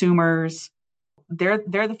 the consumers. They're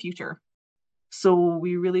the future. So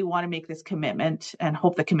we really want to make this commitment and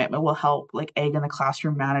hope the commitment will help like Ag in the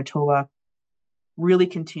Classroom Manitoba really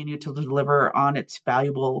continue to deliver on its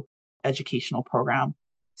valuable educational program.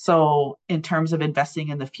 So in terms of investing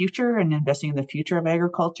in the future and investing in the future of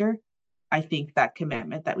agriculture, I think that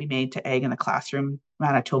commitment that we made to Ag in the Classroom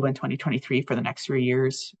Manitoba in 2023 for the next 3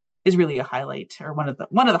 years is really a highlight, or one of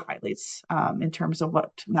the highlights in terms of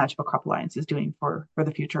what Manitoba Crop Alliance is doing for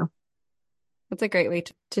the future. That's a great way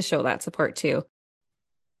to show that support too.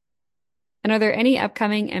 And are there any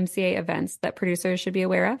upcoming MCA events that producers should be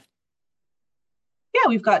aware of? Yeah,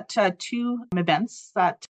 we've got 2 events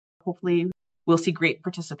that hopefully we'll see great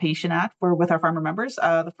participation with our farmer members.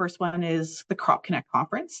 The first one is the Crop Connect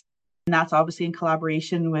Conference. And that's obviously in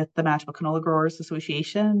collaboration with the Manitoba Canola Growers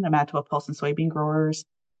Association, the Manitoba Pulse and Soybean Growers,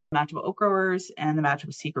 the Manitoba Oat Growers, and the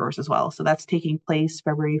Manitoba Seed Growers as well. So that's taking place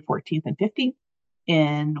February 14th and 15th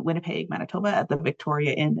in Winnipeg, Manitoba at the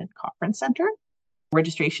Victoria Inn and Conference Center.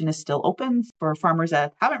 Registration is still open. For farmers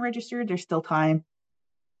that haven't registered, there's still time.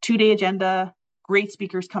 2-day agenda, great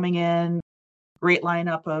speakers coming in, great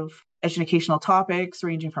lineup of educational topics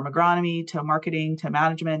ranging from agronomy to marketing to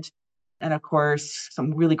management. And of course,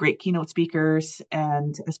 some really great keynote speakers.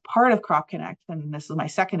 And as part of Crop Connect, and this is my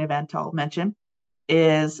second event I'll mention,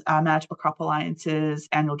 is Manitoba Crop Alliance's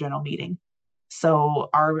annual general meeting. So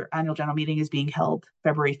our annual general meeting is being held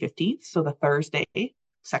February 15th, so the Thursday,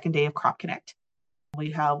 second day of Crop Connect.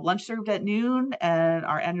 We have lunch served at noon, and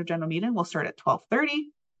our annual general meeting will start at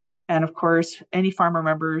 12:30. And of course, any farmer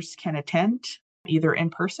members can attend either in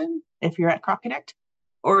person if you're at Crop Connect,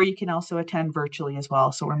 or you can also attend virtually as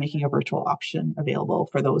well. So we're making a virtual option available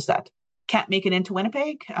for those that can't make it into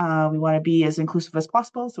Winnipeg. We want to be as inclusive as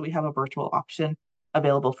possible, so we have a virtual option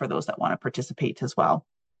available for those that want to participate as well.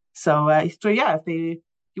 So yeah, if you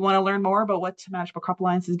want to learn more about what Manitoba Crop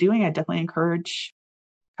Alliance is doing, I definitely encourage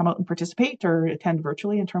come out and participate or attend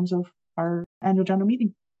virtually in terms of our annual general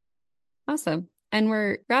meeting. Awesome. And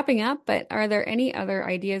we're wrapping up, but are there any other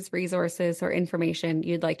ideas, resources, or information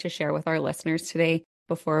you'd like to share with our listeners today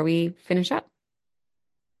before we finish up?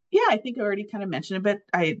 Yeah, I think I already kind of mentioned it, but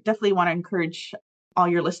I definitely want to encourage all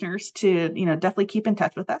your listeners to, definitely keep in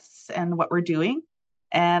touch with us and what we're doing.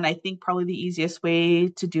 And I think probably the easiest way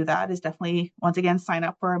to do that is definitely, once again, sign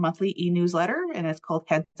up for our monthly e-newsletter, and it's called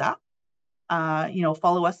Heads Up.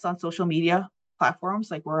 Follow us on social media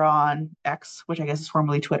platforms. Like we're on X, which I guess is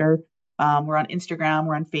formerly Twitter. We're on Instagram,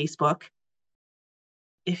 we're on Facebook.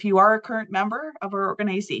 If you are a current member of our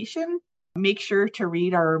organization, make sure to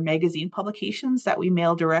read our magazine publications that we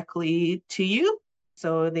mail directly to you.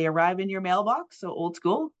 So they arrive in your mailbox. So old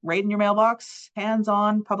school, right in your mailbox,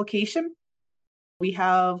 hands-on publication. We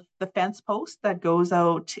have the fence post that goes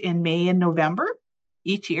out in May and November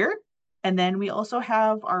each year. And then we also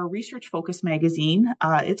have our research focused magazine.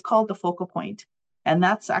 It's called The Focal Point. And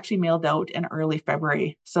that's actually mailed out in early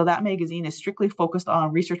February. So that magazine is strictly focused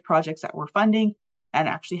on research projects that we're funding and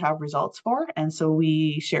actually have results for. And so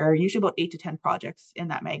we share usually about 8 to 10 projects in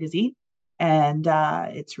that magazine. And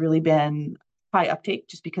it's really been high uptake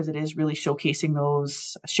just because it is really showcasing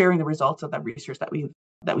sharing the results of that research that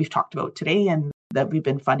we've talked about today and that we've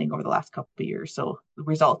been funding over the last couple of years. So the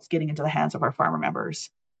results getting into the hands of our farmer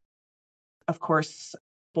members. Of course,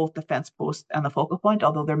 both the fence post and the focal point,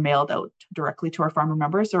 although they're mailed out directly to our farmer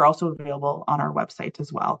members, they're also available on our website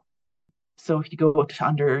as well. So if you go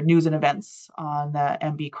under news and events on the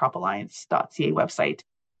mbcropalliance.ca website,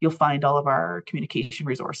 you'll find all of our communication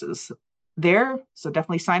resources there. So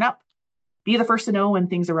definitely sign up. Be the first to know when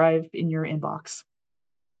things arrive in your inbox.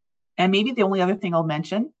 And maybe the only other thing I'll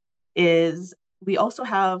mention is we also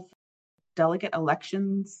have delegate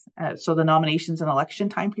elections. So the nominations and election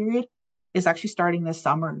time period is actually starting this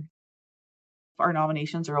summer. Our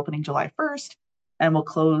nominations are opening July 1st and will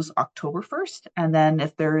close October 1st. And then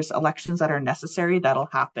if there's elections that are necessary, that'll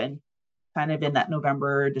happen kind of in that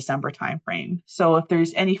November, December timeframe. So if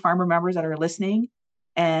there's any farmer members that are listening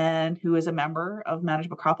and who is a member of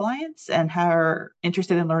Manitoba Crop Alliance and are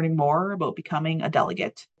interested in learning more about becoming a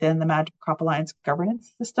delegate in the Manitoba Crop Alliance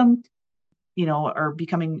governance system, or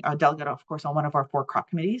becoming a delegate, of course, on one of our 4 crop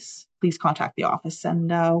committees, please contact the office and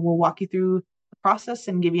we'll walk you through the process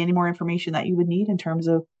and give you any more information that you would need in terms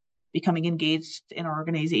of becoming engaged in our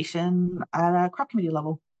organization at a crop committee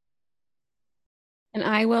level. And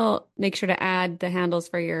I will make sure to add the handles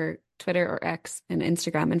for your Twitter or X and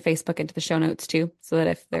Instagram and Facebook into the show notes too, so that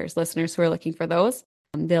if there's listeners who are looking for those,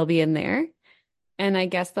 they'll be in there. And I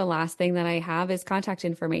guess the last thing that I have is contact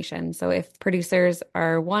information. So if producers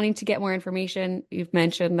are wanting to get more information, you've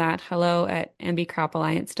mentioned that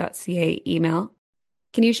hello@mbcropalliance.ca email.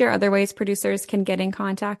 Can you share other ways producers can get in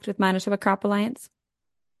contact with Manitoba Crop Alliance?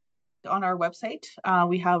 On our website,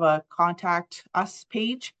 we have a contact us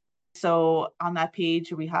page. So on that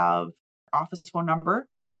page, we have office phone number.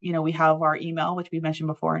 we have our email, which we mentioned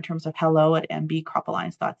before, in terms of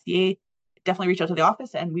hello@mbcropalliance.ca. Definitely reach out to the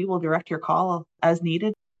office and we will direct your call as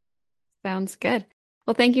needed. Sounds good.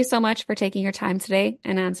 Well, thank you so much for taking your time today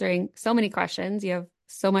and answering so many questions. You have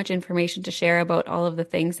so much information to share about all of the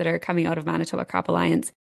things that are coming out of Manitoba Crop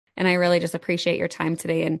Alliance. And I really just appreciate your time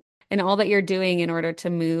today and all that you're doing in order to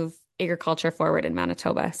move agriculture forward in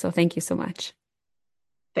Manitoba. So thank you so much.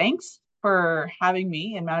 Thanks for having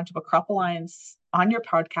me and Manitoba Crop Alliance on your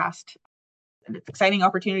podcast. It's an exciting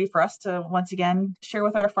opportunity for us to once again share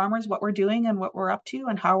with our farmers what we're doing and what we're up to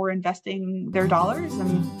and how we're investing their dollars.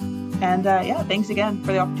 And thanks again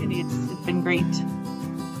for the opportunity. It's been great.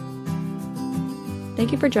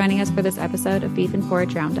 Thank you for joining us for this episode of Beef and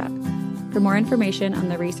Forage Roundup. For more information on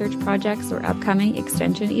the research projects or upcoming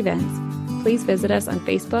extension events, please visit us on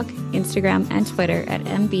Facebook, Instagram, and Twitter at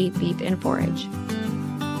MB Beef and Forage.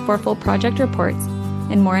 For full project reports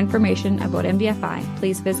and more information about MBFI,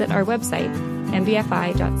 please visit our website,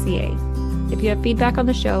 mbfi.ca. If you have feedback on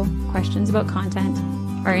the show, questions about content,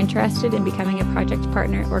 are interested in becoming a project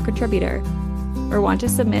partner or contributor, or want to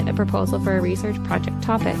submit a proposal for a research project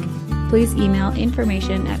topic, please email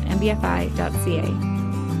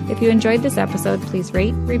information@mbfi.ca. If you enjoyed this episode, please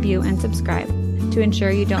rate, review, and subscribe to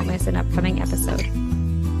ensure you don't miss an upcoming episode.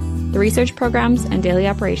 The research programs and daily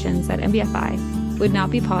operations at MBFI would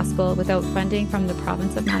not be possible without funding from the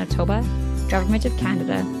Province of Manitoba, Government of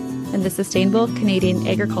Canada, and the Sustainable Canadian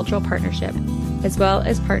Agricultural Partnership, as well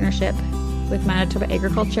as partnership with Manitoba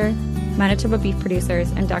Agriculture, Manitoba Beef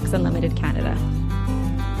Producers, and Ducks Unlimited Canada.